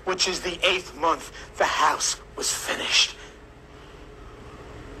 Bull, which is the 8th month, the house was finished.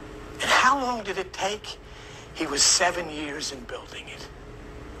 And how long did it take? He was 7 years in building it.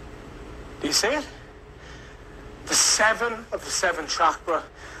 Do you see it? The 7 of the 7 chakra,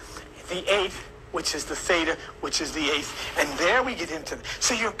 the 8, which is the theta, which is the 8th. And there we get into it.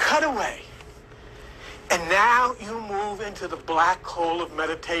 So you're cut away. And now you move into the black hole of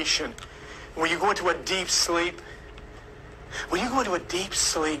meditation, where you go into a deep sleep. When you go into a deep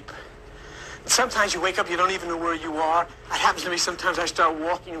sleep, sometimes you wake up, you don't even know where you are. It happens to me sometimes. I start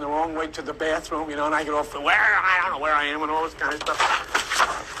walking the wrong way to the bathroom, and I get off, I don't know where I am, and all this kind of stuff.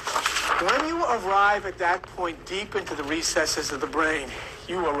 When you arrive at that point, deep into the recesses of the brain,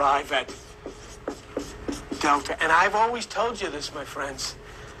 you arrive at delta. And I've always told you this, my friends.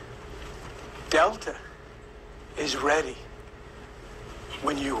 Delta is ready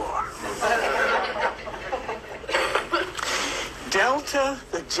when you are. Delta,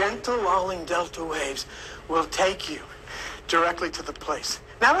 the gentle lulling delta waves, will take you directly to the place.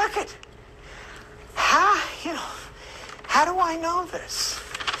 Now look at, how do I know this?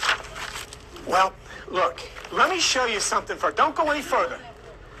 Well, look, let me show you something first. Don't go any further.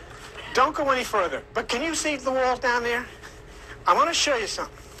 Don't go any further. But can you see the wall down there? I want to show you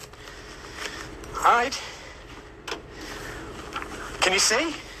something. All right. Can you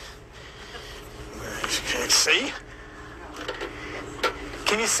see? Can you see?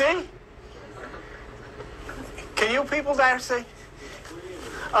 Can you see? Can you people there see?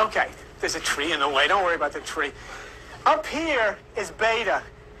 Okay, there's a tree in the way. Don't worry about the tree. Up here is beta.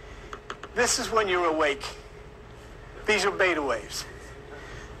 This is when you're awake. These are beta waves.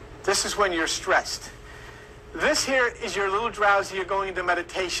 This is when you're stressed. This here is your little drowsy, you're going into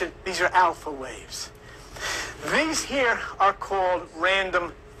meditation. These are alpha waves. These here are called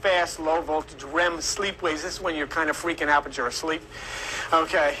random, fast, low voltage REM sleep waves. This is when you're kind of freaking out, but you're asleep.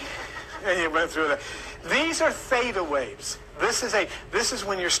 Okay, and you run through that. These are theta waves. This is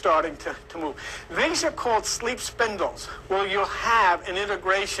when you're starting to move. These are called sleep spindles, where you'll have an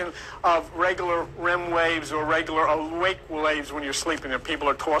integration of regular REM waves or regular awake waves when you're sleeping, and people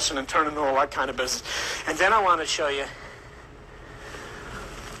are tossing and turning and all that kind of business. And then I want to show you,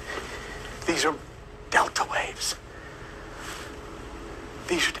 these are delta waves.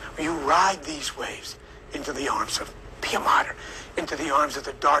 You ride these waves into the arms of Pia Mater, into the arms of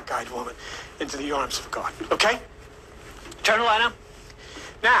the dark-eyed woman, into the arms of God. Okay? Turn the light on.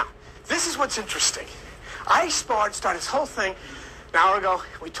 Now, this is what's interesting. I started this whole thing an hour ago.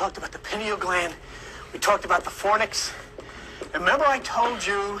 We talked about the pineal gland. We talked about the fornix. And remember I told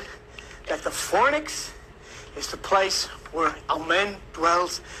you that the fornix is the place where Amen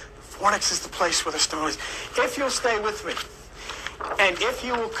dwells. The fornix is the place where the stone is. If you'll stay with me, and if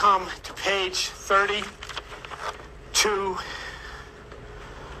you will come to page 30 to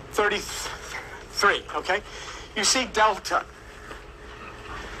 33, okay? You see delta.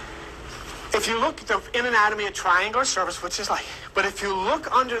 If you look in anatomy of triangular surface, which is like, but if you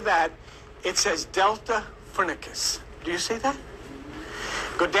look under that, it says delta fornicus. Do you see that?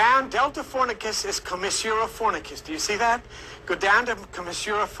 Go down, delta fornicus is commissura fornicus. Do you see that? Go down to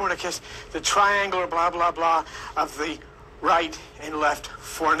commissura fornicus, the triangular blah, blah, blah of the right and left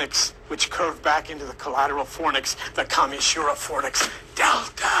fornix, which curve back into the collateral fornix, the commissura fornix.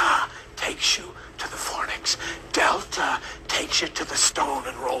 Delta takes you to the fornix. Delta takes you to the stone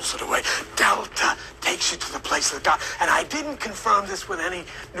and rolls it away. Delta takes you to the place of God. And I didn't confirm this with any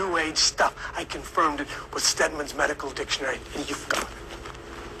New Age stuff. I confirmed it with Stedman's Medical Dictionary, and you've got it.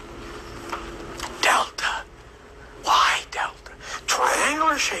 Delta. Why delta?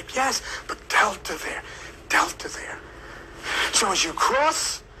 Triangular shape, yes, but delta there. Delta there. So as you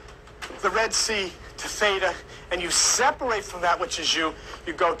cross the Red Sea to theta, and you separate from that which is you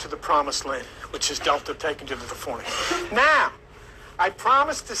go to the promised land, which is delta taken you to the fornix. Now, I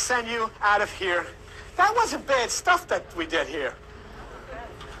promised to send you out of here. That wasn't bad stuff that we did here.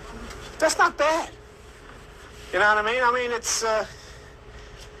 That's not bad. You know what I mean? I mean, it's...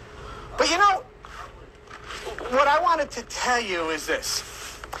 But you know, what I wanted to tell you is this.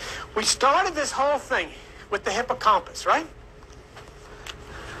 We started this whole thing with the hippocampus, right?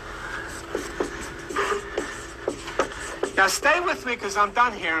 Now stay with me because I'm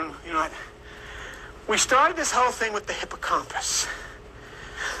done here. And you know, we started this whole thing with the hippocampus.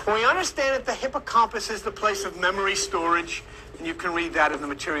 And we understand that the hippocampus is the place of memory storage, and you can read that in the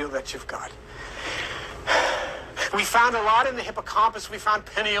material that you've got. We found a lot in the hippocampus. We found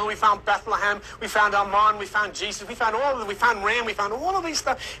Peniel, we found Bethlehem, we found Almon, we found Jesus, we found all of them. We found Ram, we found all of these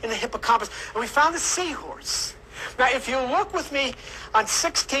stuff in the hippocampus. And we found the seahorse. Now, if you look with me on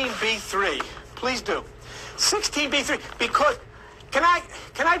 16b3, please do. 16b3, because, can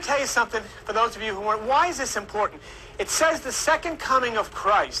I tell you something, for those of you who weren't, why is this important? It says the second coming of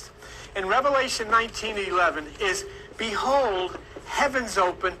Christ in Revelation 19:11 is, behold, heavens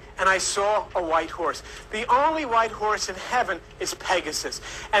open, and I saw a white horse. The only white horse in heaven is Pegasus.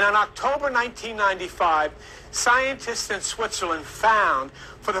 And in October 1995, scientists in Switzerland found,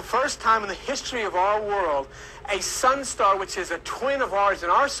 for the first time in the history of our world, a sun star which is a twin of ours in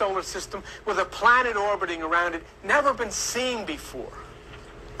our solar system with a planet orbiting around it, never been seen before.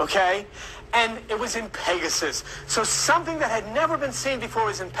 Okay? And it was in Pegasus. So something that had never been seen before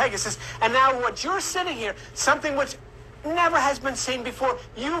was in Pegasus. And now what you're sitting here, something which never has been seen before,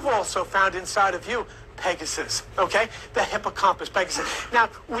 you've also found inside of you Pegasus, okay? The hippocampus, Pegasus. Now,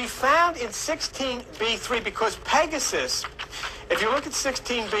 we found in 16b3, because Pegasus, if you look at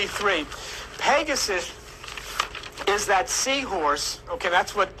 16b3, Pegasus is that seahorse. Okay,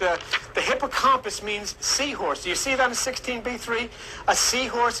 that's what the hippocampus means, seahorse. Do you see that in 16b3? A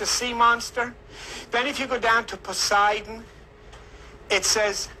seahorse, a sea monster. Then if you go down to Poseidon, it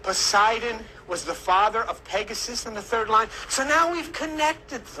says Poseidon was the father of Pegasus in the third line. So now we've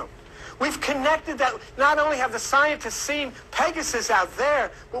connected them. We've connected that. Not only have the scientists seen Pegasus out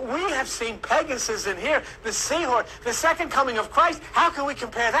there, but we have seen Pegasus in here, the seahorse, the second coming of Christ. How can we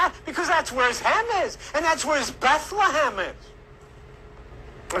compare that? Because that's where his hem is, and that's where his Bethlehem is.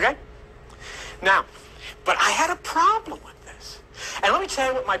 Okay? Now, but I had a problem with this. And let me tell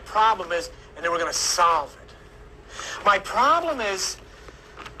you what my problem is, and then we're going to solve it. My problem is,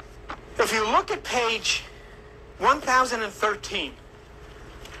 if you look at page 1013,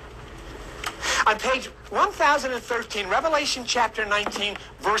 on page 1013, Revelation chapter 19,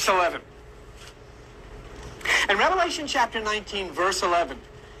 verse 11. In Revelation chapter 19, verse 11,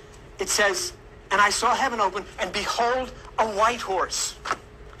 it says, "And I saw heaven open, and behold, a white horse."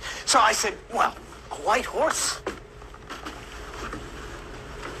 So I said, well, a white horse?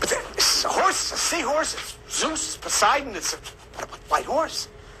 But it's a horse, a seahorse, it's Zeus, it's Poseidon, it's a white horse.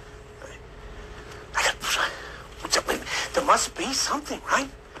 There must be something, right?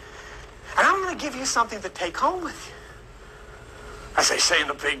 And I'm going to give you something to take home with you. As they say in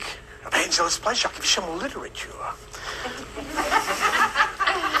the big evangelist place, I'll give you some literature.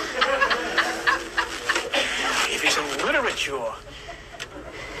 Give you some literature.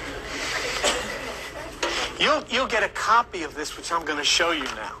 You'll get a copy of this, which I'm going to show you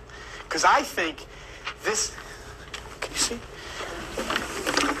now. Because I think this... Can you see?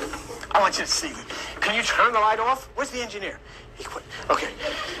 I want you to see. Can you turn the light off? Where's the engineer? He quit. Okay.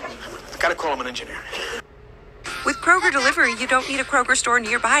 Gotta call him an engineer. With Kroger Delivery, you don't need a Kroger store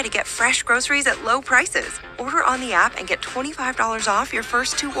nearby to get fresh groceries at low prices. Order on the app and get $25 off your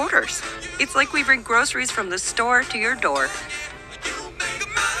first 2 orders. It's like we bring groceries from the store to your door.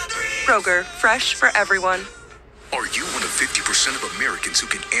 Kroger, fresh for everyone. Are you one of 50% of Americans who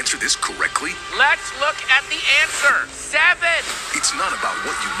can answer this correctly? Let's look at the answer. 7. It's not about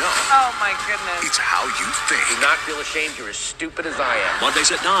what you know. Oh, my goodness. It's how you think. Do not feel ashamed. You're as stupid as I am.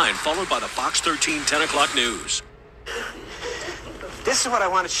 Mondays at 9, followed by the Fox 13 10 o'clock news. This is what I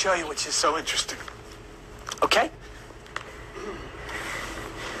want to show you, which is so interesting. Okay?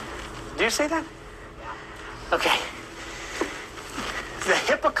 Do you see that? Okay. The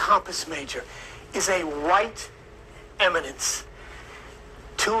hippocampus major is a white eminence,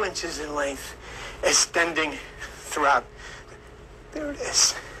 2 inches in length, extending throughout. There it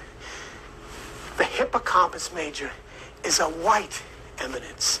is. The hippocampus major is a white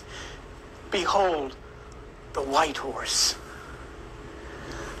eminence. Behold, the white horse.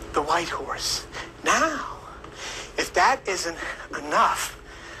 The white horse. Now, if that isn't enough,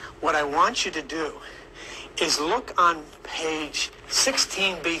 what I want you to do is look on page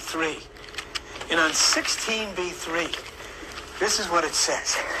 16b3. And on 16b3, this is what it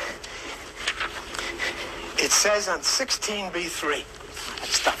says. It says on 16b3,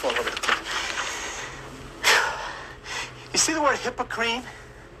 stuff all over the place. You see the word hippocrene?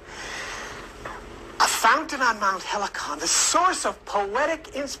 A fountain on Mount Helicon, the source of poetic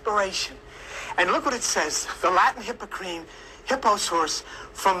inspiration. And look what it says, the Latin hippocrene, hippos horse,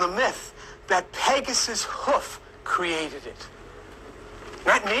 from the myth that Pegasus' hoof created it.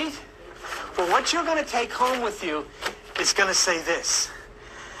 Not neat? But what you're going to take home with you is going to say this.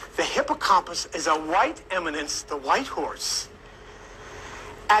 The hippocampus is a white eminence, the white horse.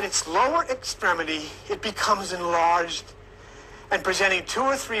 At its lower extremity, it becomes enlarged, and presenting 2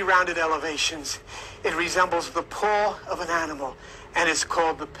 or 3 rounded elevations, it resembles the paw of an animal and is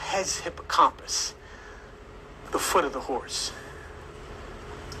called the pes hippocampus, the foot of the horse.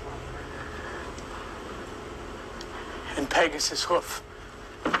 And Pegasus' hoof,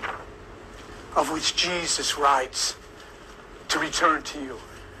 of which Jesus rides to return to you,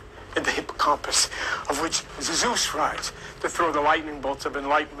 and the hippocampus, of which Zeus rides to throw the lightning bolts of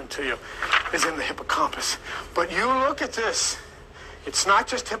enlightenment to you, is in the hippocampus. But you look at this. It's not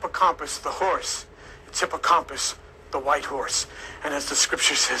just hippocampus, the horse. It's hippocampus, the white horse. And as the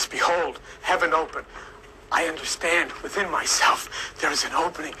scripture says, behold, heaven open. I understand within myself there is an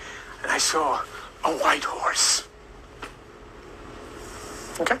opening, and I saw a white horse.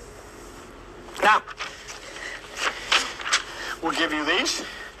 Okay? Now, we'll give you these,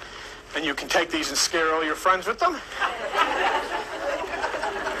 and you can take these and scare all your friends with them.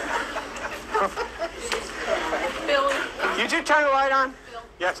 Billy, You do turn the light on? Bill,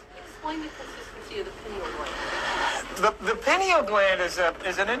 Yes. explain the consistency of the pineal gland. The pineal gland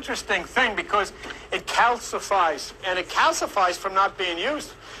is an interesting thing because it calcifies, and it calcifies from not being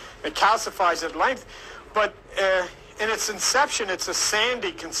used. It calcifies at length. but in its inception, it's a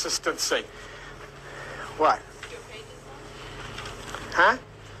sandy consistency. What? Huh?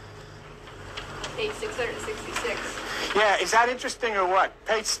 Page 666. Yeah, is that interesting or what?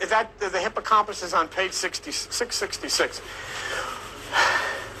 Page, is that the hippocampus is on page 666.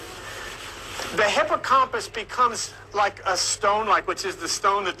 The hippocampus becomes like a stone, which is the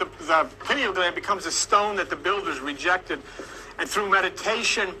stone that the pineal gland becomes a stone that the builders rejected, and through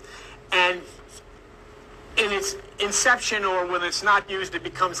meditation and in its inception, or when it's not used, it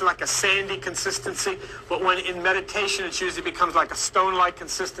becomes like a sandy consistency. But when in meditation it's used, it becomes like a stone-like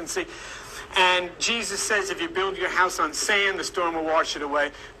consistency. And Jesus says, if you build your house on sand, the storm will wash it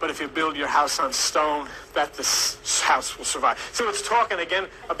away. But if you build your house on stone, that this house will survive. So it's talking again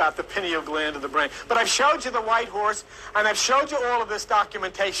about the pineal gland of the brain. But I've showed you the white horse, and I've showed you all of this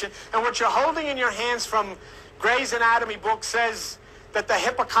documentation. And what you're holding in your hands from Gray's Anatomy book says that the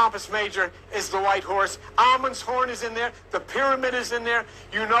hippocampus major is the white horse. Amun's horn is in there. The pyramid is in there.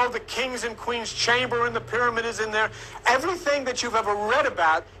 You know the king's and queen's chamber in the pyramid is in there. Everything that you've ever read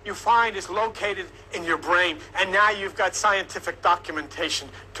about, you find is located in your brain. And now you've got scientific documentation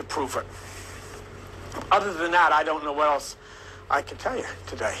to prove it. Other than that, I don't know what else I can tell you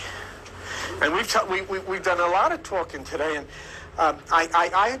today. And we've done a lot of talking today, and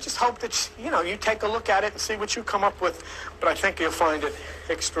I just hope that you take a look at it and see what you come up with. But I think you'll find it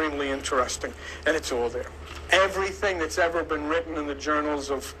extremely interesting, and it's all there. Everything that's ever been written in the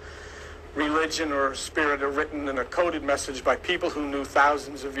journals of religion or spirit are written in a coded message by people who knew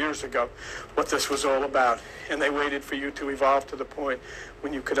thousands of years ago what this was all about, and they waited for you to evolve to the point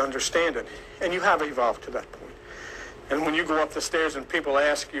when you could understand it, and you have evolved to that point. And when you go up the stairs and people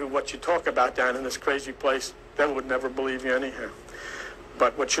ask you what you talk about down in this crazy place, they would never believe you anyhow.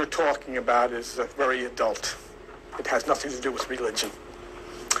 But what you're talking about is very adult. It has nothing to do with religion.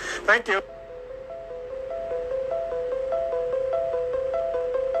 Thank you.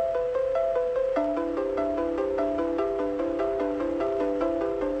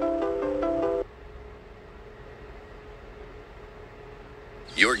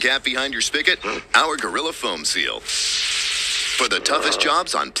 Your gap behind your spigot? Our Gorilla Foam Seal. For the toughest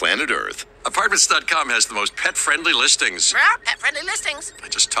jobs on planet Earth. Apartments.com has the most pet-friendly listings. Pet-friendly listings. I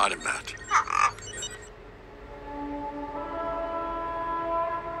just taught him that.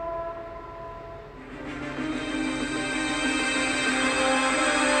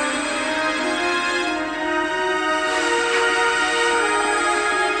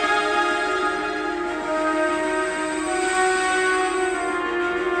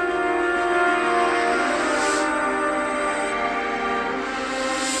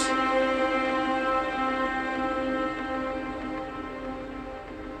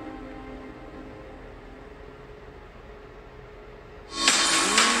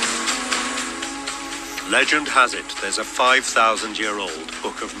 Legend has it there's a 5,000-year-old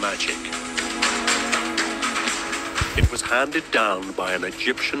book of magic. It was handed down by an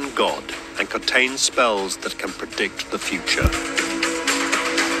Egyptian god and contains spells that can predict the future.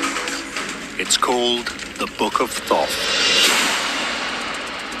 It's called the Book of Thoth.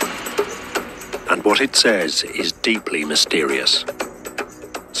 And what it says is deeply mysterious.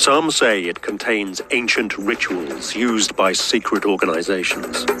 Some say it contains ancient rituals used by secret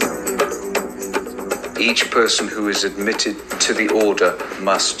organizations. Each person who is admitted to the order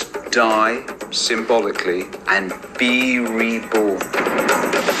must die symbolically and be reborn.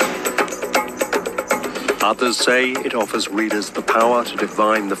 Others say it offers readers the power to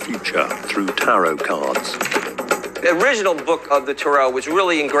divine the future through tarot cards. The original book of the Tarot was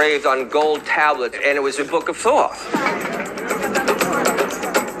really engraved on gold tablets, and it was a book of Thoth.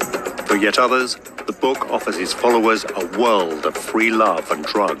 For yet others, the book offers its followers a world of free love and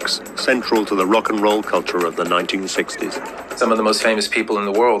drugs, central to the rock and roll culture of the 1960s. Some of the most famous people in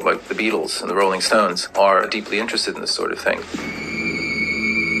the world, like the Beatles and the Rolling Stones, are deeply interested in this sort of thing.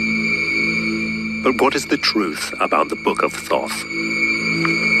 But what is the truth about the Book of Thoth?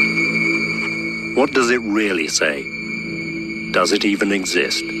 What does it really say? Does it even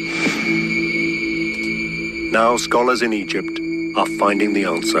exist? Now scholars in Egypt are finding the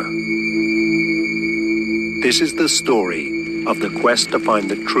answer. This is the story of the quest to find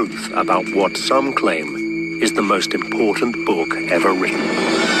the truth about what some claim is the most important book ever written.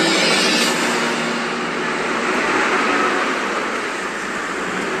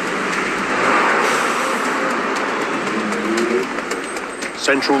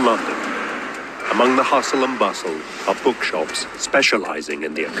 Central London. Among the hustle and bustle are bookshops specializing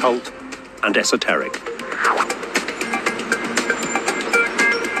in the occult and esoteric.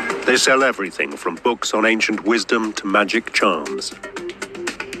 They sell everything from books on ancient wisdom to magic charms.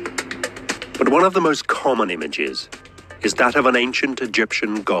 But one of the most common images is that of an ancient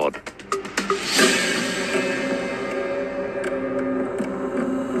Egyptian god.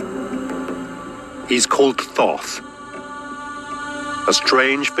 He's called Thoth, a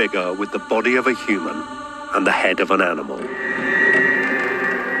strange figure with the body of a human and the head of an animal.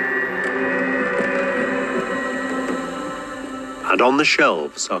 And on the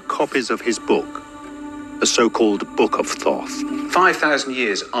shelves are copies of his book, the so-called Book of Thoth. 5,000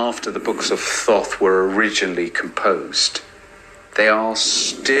 years after the books of Thoth were originally composed, they are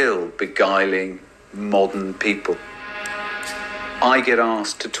still beguiling modern people. I get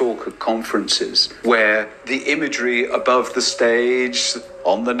asked to talk at conferences where the imagery above the stage,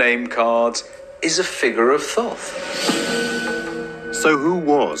 on the name cards, is a figure of Thoth. So who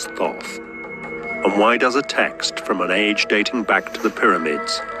was Thoth? And why does a text from an age dating back to the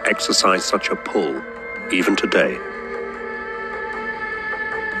pyramids exercise such a pull, even today?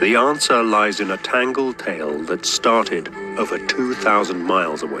 The answer lies in a tangled tale that started over 2,000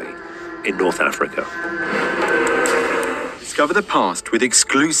 miles away in North Africa. Discover the past with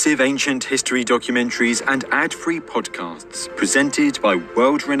exclusive ancient history documentaries and ad-free podcasts presented by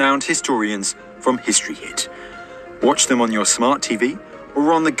world-renowned historians from History Hit. Watch them on your smart TV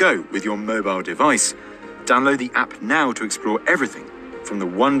or on the go with your mobile device. Download the app now to explore everything from the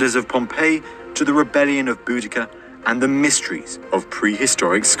wonders of Pompeii to the rebellion of Boudica and the mysteries of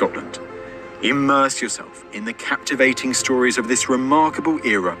prehistoric Scotland. Immerse yourself in the captivating stories of this remarkable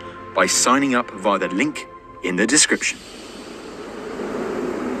era by signing up via the link in the description.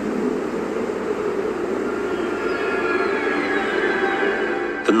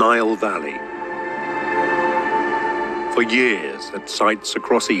 The Nile Valley. For years, at sites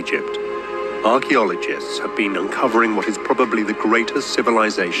across Egypt, archaeologists have been uncovering what is probably the greatest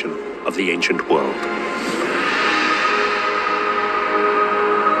civilization of the ancient world.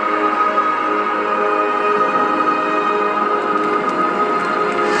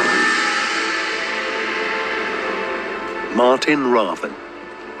 Martin Raven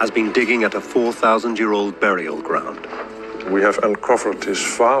has been digging at a 4,000-year-old burial ground. We have uncovered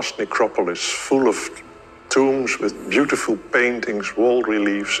this vast necropolis full of tombs with beautiful paintings, wall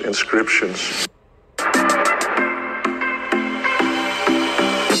reliefs, inscriptions.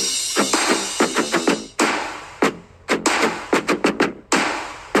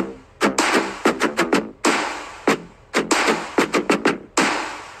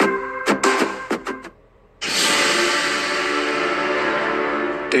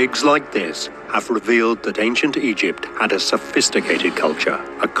 Digs like this have revealed that ancient Egypt had a sophisticated culture,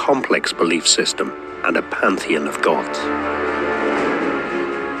 a complex belief system, and a pantheon of gods.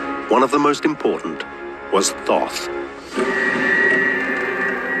 One of the most important was Thoth.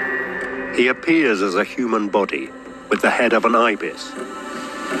 He appears as a human body with the head of an ibis,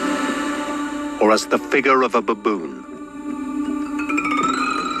 or as the figure of a baboon.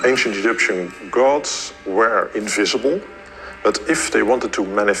 Ancient Egyptian gods were invisible, but if they wanted to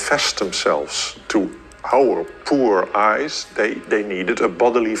manifest themselves to our poor eyes, they needed a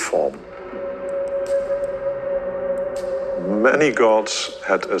bodily form. Many gods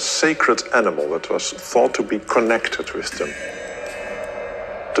had a sacred animal that was thought to be connected with them.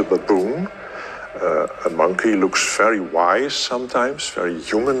 The baboon, a monkey, looks very wise sometimes, very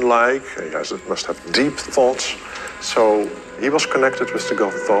human-like. He must have deep thoughts. So he was connected with the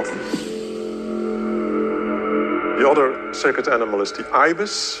god Thoth. The other sacred animal is the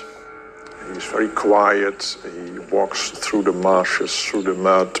ibis. He's very quiet. He walks through the marshes, through the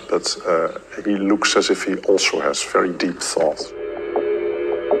mud, but he looks as if he also has very deep thought.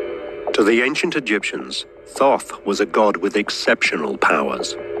 To the ancient Egyptians, Thoth was a god with exceptional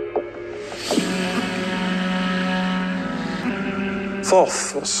powers.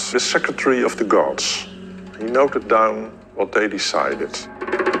 Thoth was the secretary of the gods. He noted down what they decided.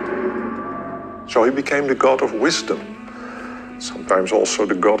 So he became the god of wisdom, sometimes also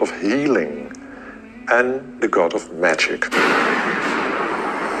the god of healing, and the god of magic.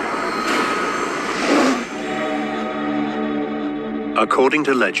 According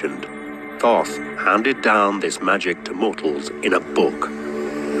to legend, Thoth handed down this magic to mortals in a book.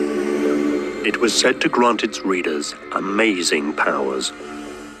 It was said to grant its readers amazing powers.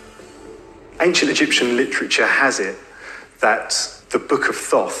 Ancient Egyptian literature has it that the Book of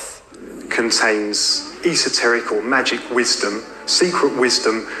Thoth contains esoteric or magic wisdom, secret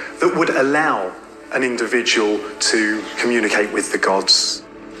wisdom that would allow an individual to communicate with the gods,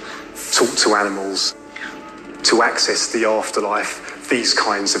 talk to animals, to access the afterlife, these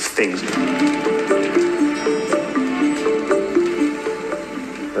kinds of things.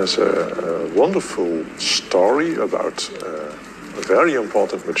 There's a wonderful story about a very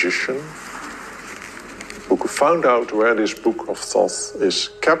important magician who found out where this book of Thoth is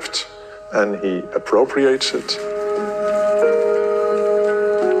kept, and he appropriates it.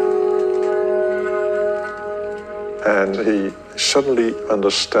 And he suddenly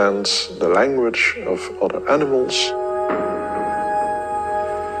understands the language of other animals.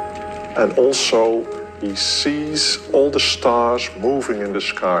 And also he sees all the stars moving in the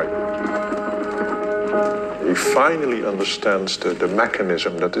sky. He finally understands the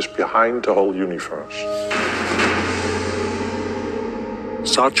mechanism that is behind the whole universe.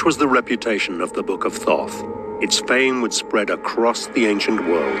 Such was the reputation of the Book of Thoth. Its fame would spread across the ancient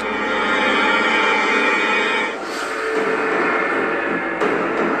world.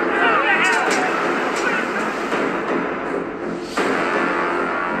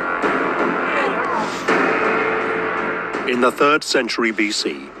 In the 3rd century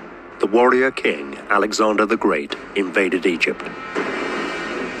BC, the warrior king Alexander the Great invaded Egypt.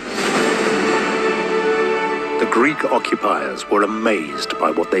 The Greek occupiers were amazed by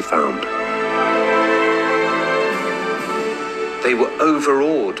what they found. They were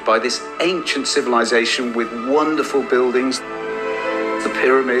overawed by this ancient civilization with wonderful buildings, the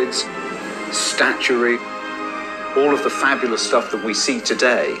pyramids, statuary, all of the fabulous stuff that we see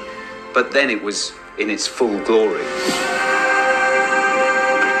today, but then it was in its full glory.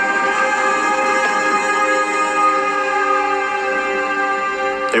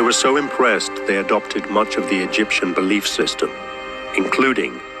 They were so impressed they adopted much of the Egyptian belief system,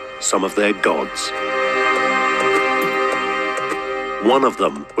 including some of their gods. One of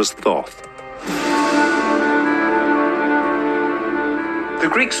them was Thoth. The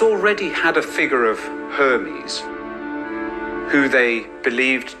Greeks already had a figure of Hermes, who they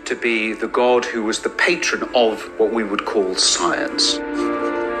believed to be the god who was the patron of what we would call science.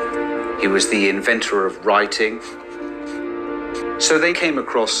 He was the inventor of writing. So they came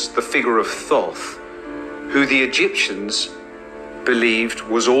across the figure of Thoth, who the Egyptians believed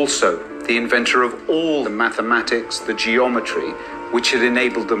was also the inventor of all the mathematics, the geometry, which had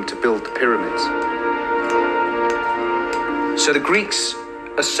enabled them to build the pyramids. So the Greeks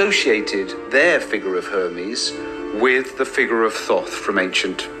associated their figure of Hermes with the figure of Thoth from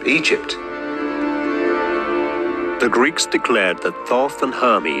ancient Egypt. The Greeks declared that Thoth and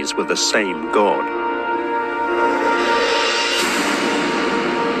Hermes were the same god.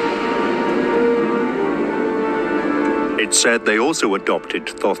 It said they also adopted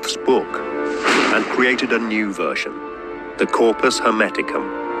Thoth's book and created a new version, the Corpus Hermeticum.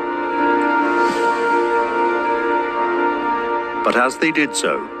 But as they did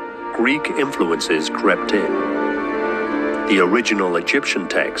so, Greek influences crept in. The original Egyptian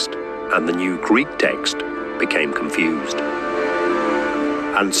text and the new Greek text became confused.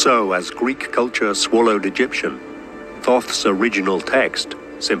 And so, as Greek culture swallowed Egyptian, Thoth's original text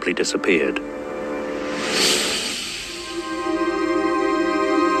simply disappeared.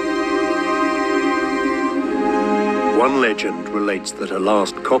 One legend relates that a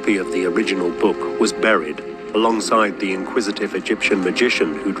last copy of the original book was buried alongside the inquisitive Egyptian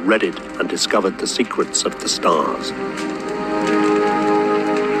magician who'd read it and discovered the secrets of the stars.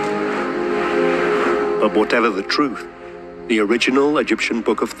 But whatever the truth, the original Egyptian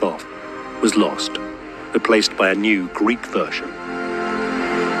Book of Thoth was lost, replaced by a new Greek version.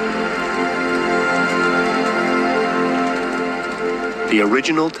 The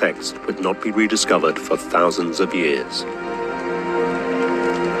original text would not be rediscovered for thousands of years.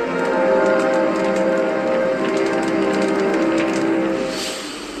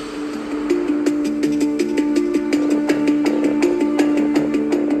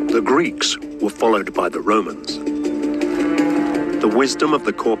 The Greeks were followed by the Romans. The wisdom of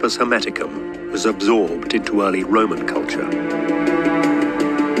the Corpus Hermeticum was absorbed into early Roman culture.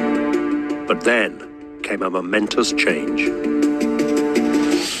 But then came a momentous change.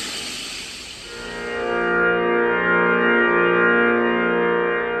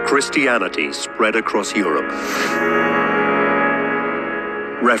 Christianity spread across Europe.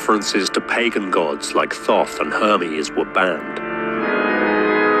 References to pagan gods like Thoth and Hermes were banned.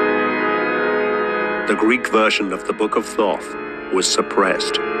 The Greek version of the Book of Thoth was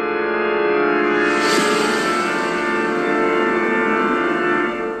suppressed.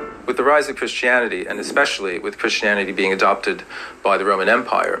 With the rise of Christianity, and especially with Christianity being adopted by the Roman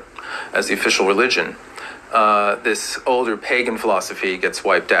Empire as the official religion, this older pagan philosophy gets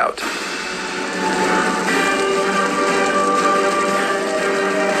wiped out.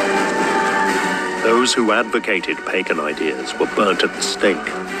 Those who advocated pagan ideas were burnt at the stake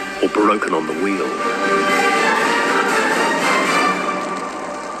or broken on the wheel.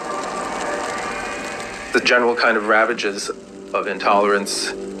 The general kind of ravages of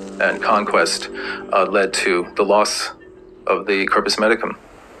intolerance and conquest led to the loss of the corpus medicum.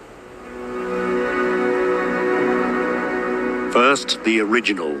 First, the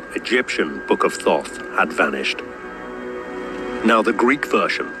original Egyptian Book of Thoth had vanished. Now the Greek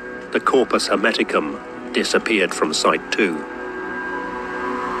version, the Corpus Hermeticum, disappeared from sight too.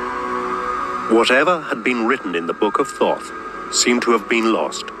 Whatever had been written in the Book of Thoth seemed to have been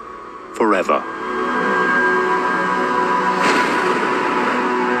lost forever.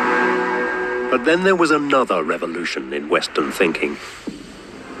 But then there was another revolution in Western thinking.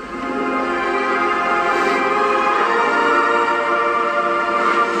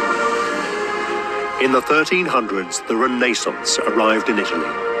 In the 1300s, the Renaissance arrived in Italy.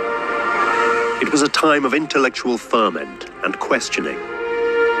 It was a time of intellectual ferment and questioning.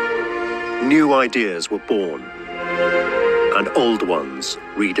 New ideas were born, and old ones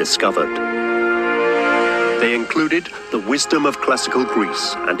rediscovered. They included the wisdom of classical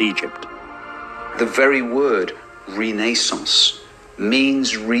Greece and Egypt. The very word Renaissance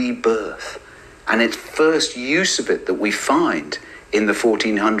means rebirth, and its first use of it that we find in the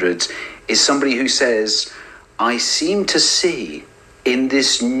 1400s is somebody who says, I seem to see in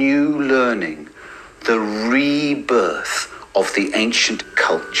this new learning the rebirth of the ancient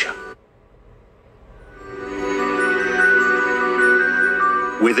culture.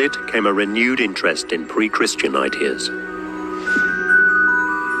 With it came a renewed interest in pre-Christian ideas.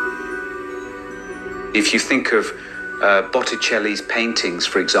 If you think of Botticelli's paintings,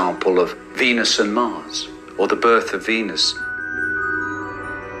 for example, of Venus and Mars, or the birth of Venus,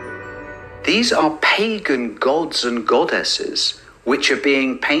 these are pagan gods and goddesses which are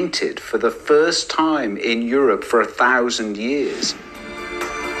being painted for the first time in Europe for 1,000 years.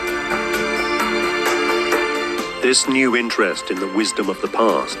 This new interest in the wisdom of the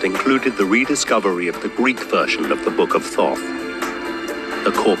past included the rediscovery of the Greek version of the Book of Thoth,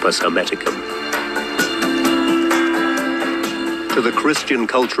 the Corpus Hermeticum. To the Christian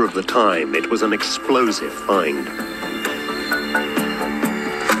culture of the time, it was an explosive find.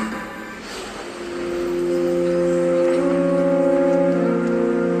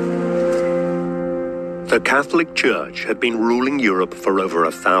 The Catholic Church had been ruling Europe for over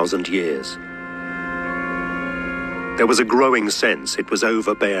 1,000 years. There was a growing sense it was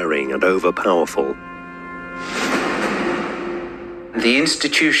overbearing and overpowerful. The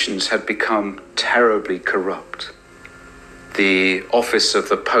institutions had become terribly corrupt. The office of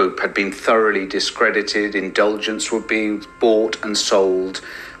the Pope had been thoroughly discredited, indulgence were being bought and sold.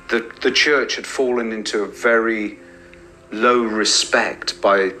 The Church had fallen into a very low respect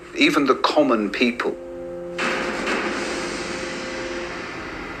by even the common people.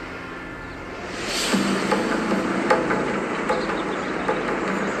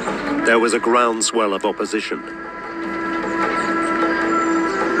 There was a groundswell of opposition.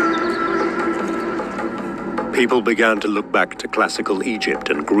 People began to look back to classical Egypt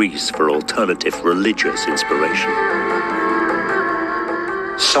and Greece for alternative religious inspiration.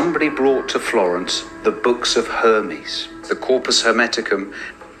 Somebody brought to Florence the books of Hermes, the Corpus Hermeticum,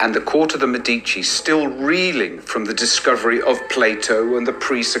 and the court of the Medici, still reeling from the discovery of Plato and the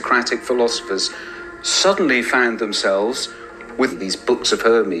pre-Socratic philosophers, suddenly found themselves with these books of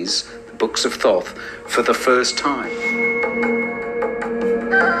Hermes, the books of Thoth, for the first time.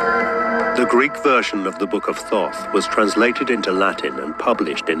 The Greek version of the Book of Thoth was translated into Latin and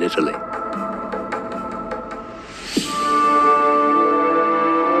published in Italy.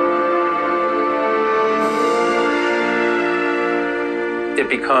 It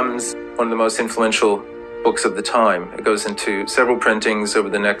becomes one of the most influential books of the time. It goes into several printings over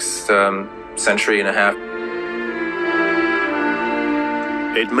the next century and a half.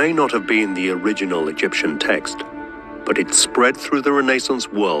 It may not have been the original Egyptian text, but it spread through the Renaissance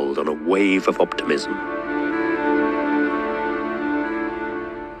world on a wave of optimism.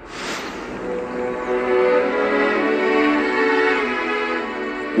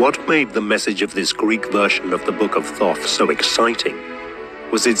 What made the message of this Greek version of the Book of Thoth so exciting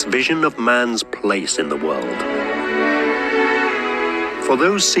was its vision of man's place in the world. For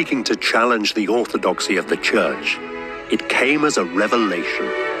those seeking to challenge the orthodoxy of the Church, it came as a revelation.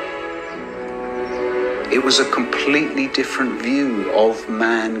 It was a completely different view of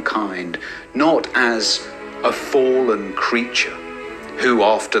mankind, not as a fallen creature who,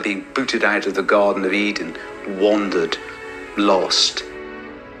 after being booted out of the Garden of Eden, wandered, lost.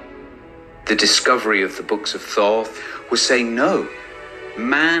 The discovery of the books of Thoth was saying, no,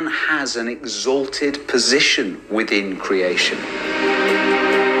 man has an exalted position within creation.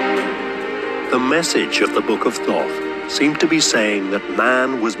 The message of the Book of Thoth seemed to be saying that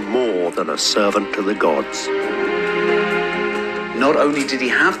man was more than a servant to the gods. Not Not only did he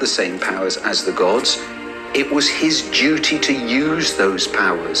have the same powers as the gods, it was his duty to use those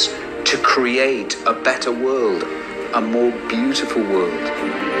powers to create a better world, a more beautiful world.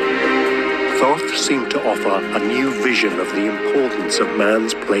 Thoth seemed to offer a new vision of the importance of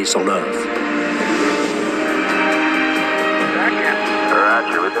man's place on Earth.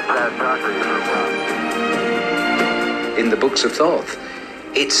 In the books of Thoth,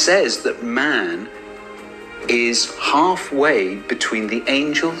 it says that man is halfway between the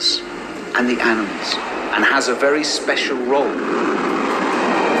angels and the animals and has a very special role.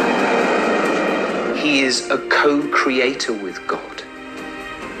 He is a co-creator with God,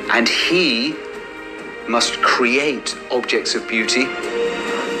 and he must create objects of beauty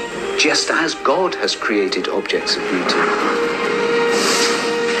just as God has created objects of beauty.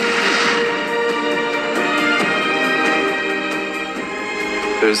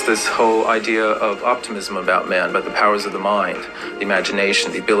 There's this whole idea of optimism about man, about the powers of the mind, the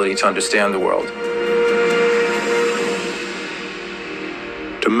imagination, the ability to understand the world.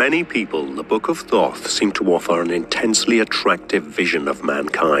 To many people, the Book of Thoth seemed to offer an intensely attractive vision of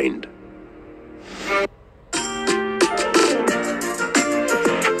mankind.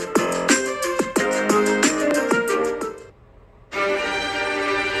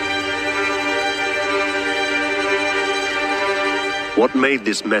 What made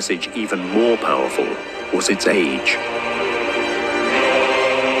this message even more powerful was its age.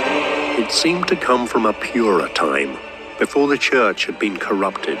 It seemed to come from a purer time, before the church had been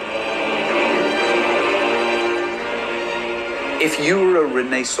corrupted. If you were a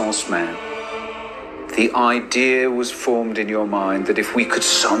Renaissance man, the idea was formed in your mind that if we could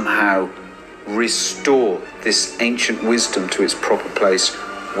somehow restore this ancient wisdom to its proper place,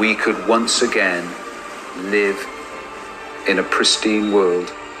 we could once again live in a pristine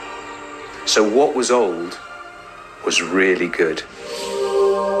world. So what was old was really good.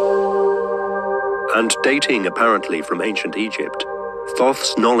 And dating apparently from ancient Egypt,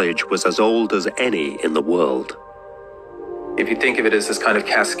 Thoth's knowledge was as old as any in the world. If you think of it as this kind of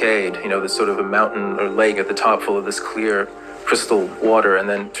cascade, there's sort of a mountain or lake at the top full of this clear crystal water, and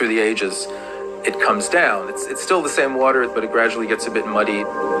then through the ages, it comes down. It's still the same water, but it gradually gets a bit muddy.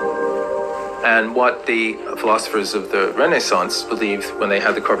 And what the philosophers of the Renaissance believed when they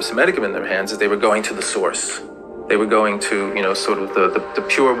had the Corpus Hermeticum in their hands is they were going to the source. They were going to, sort of the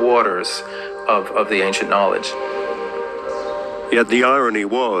pure waters of the ancient knowledge. Yet the irony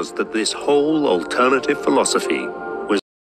was that this whole alternative philosophy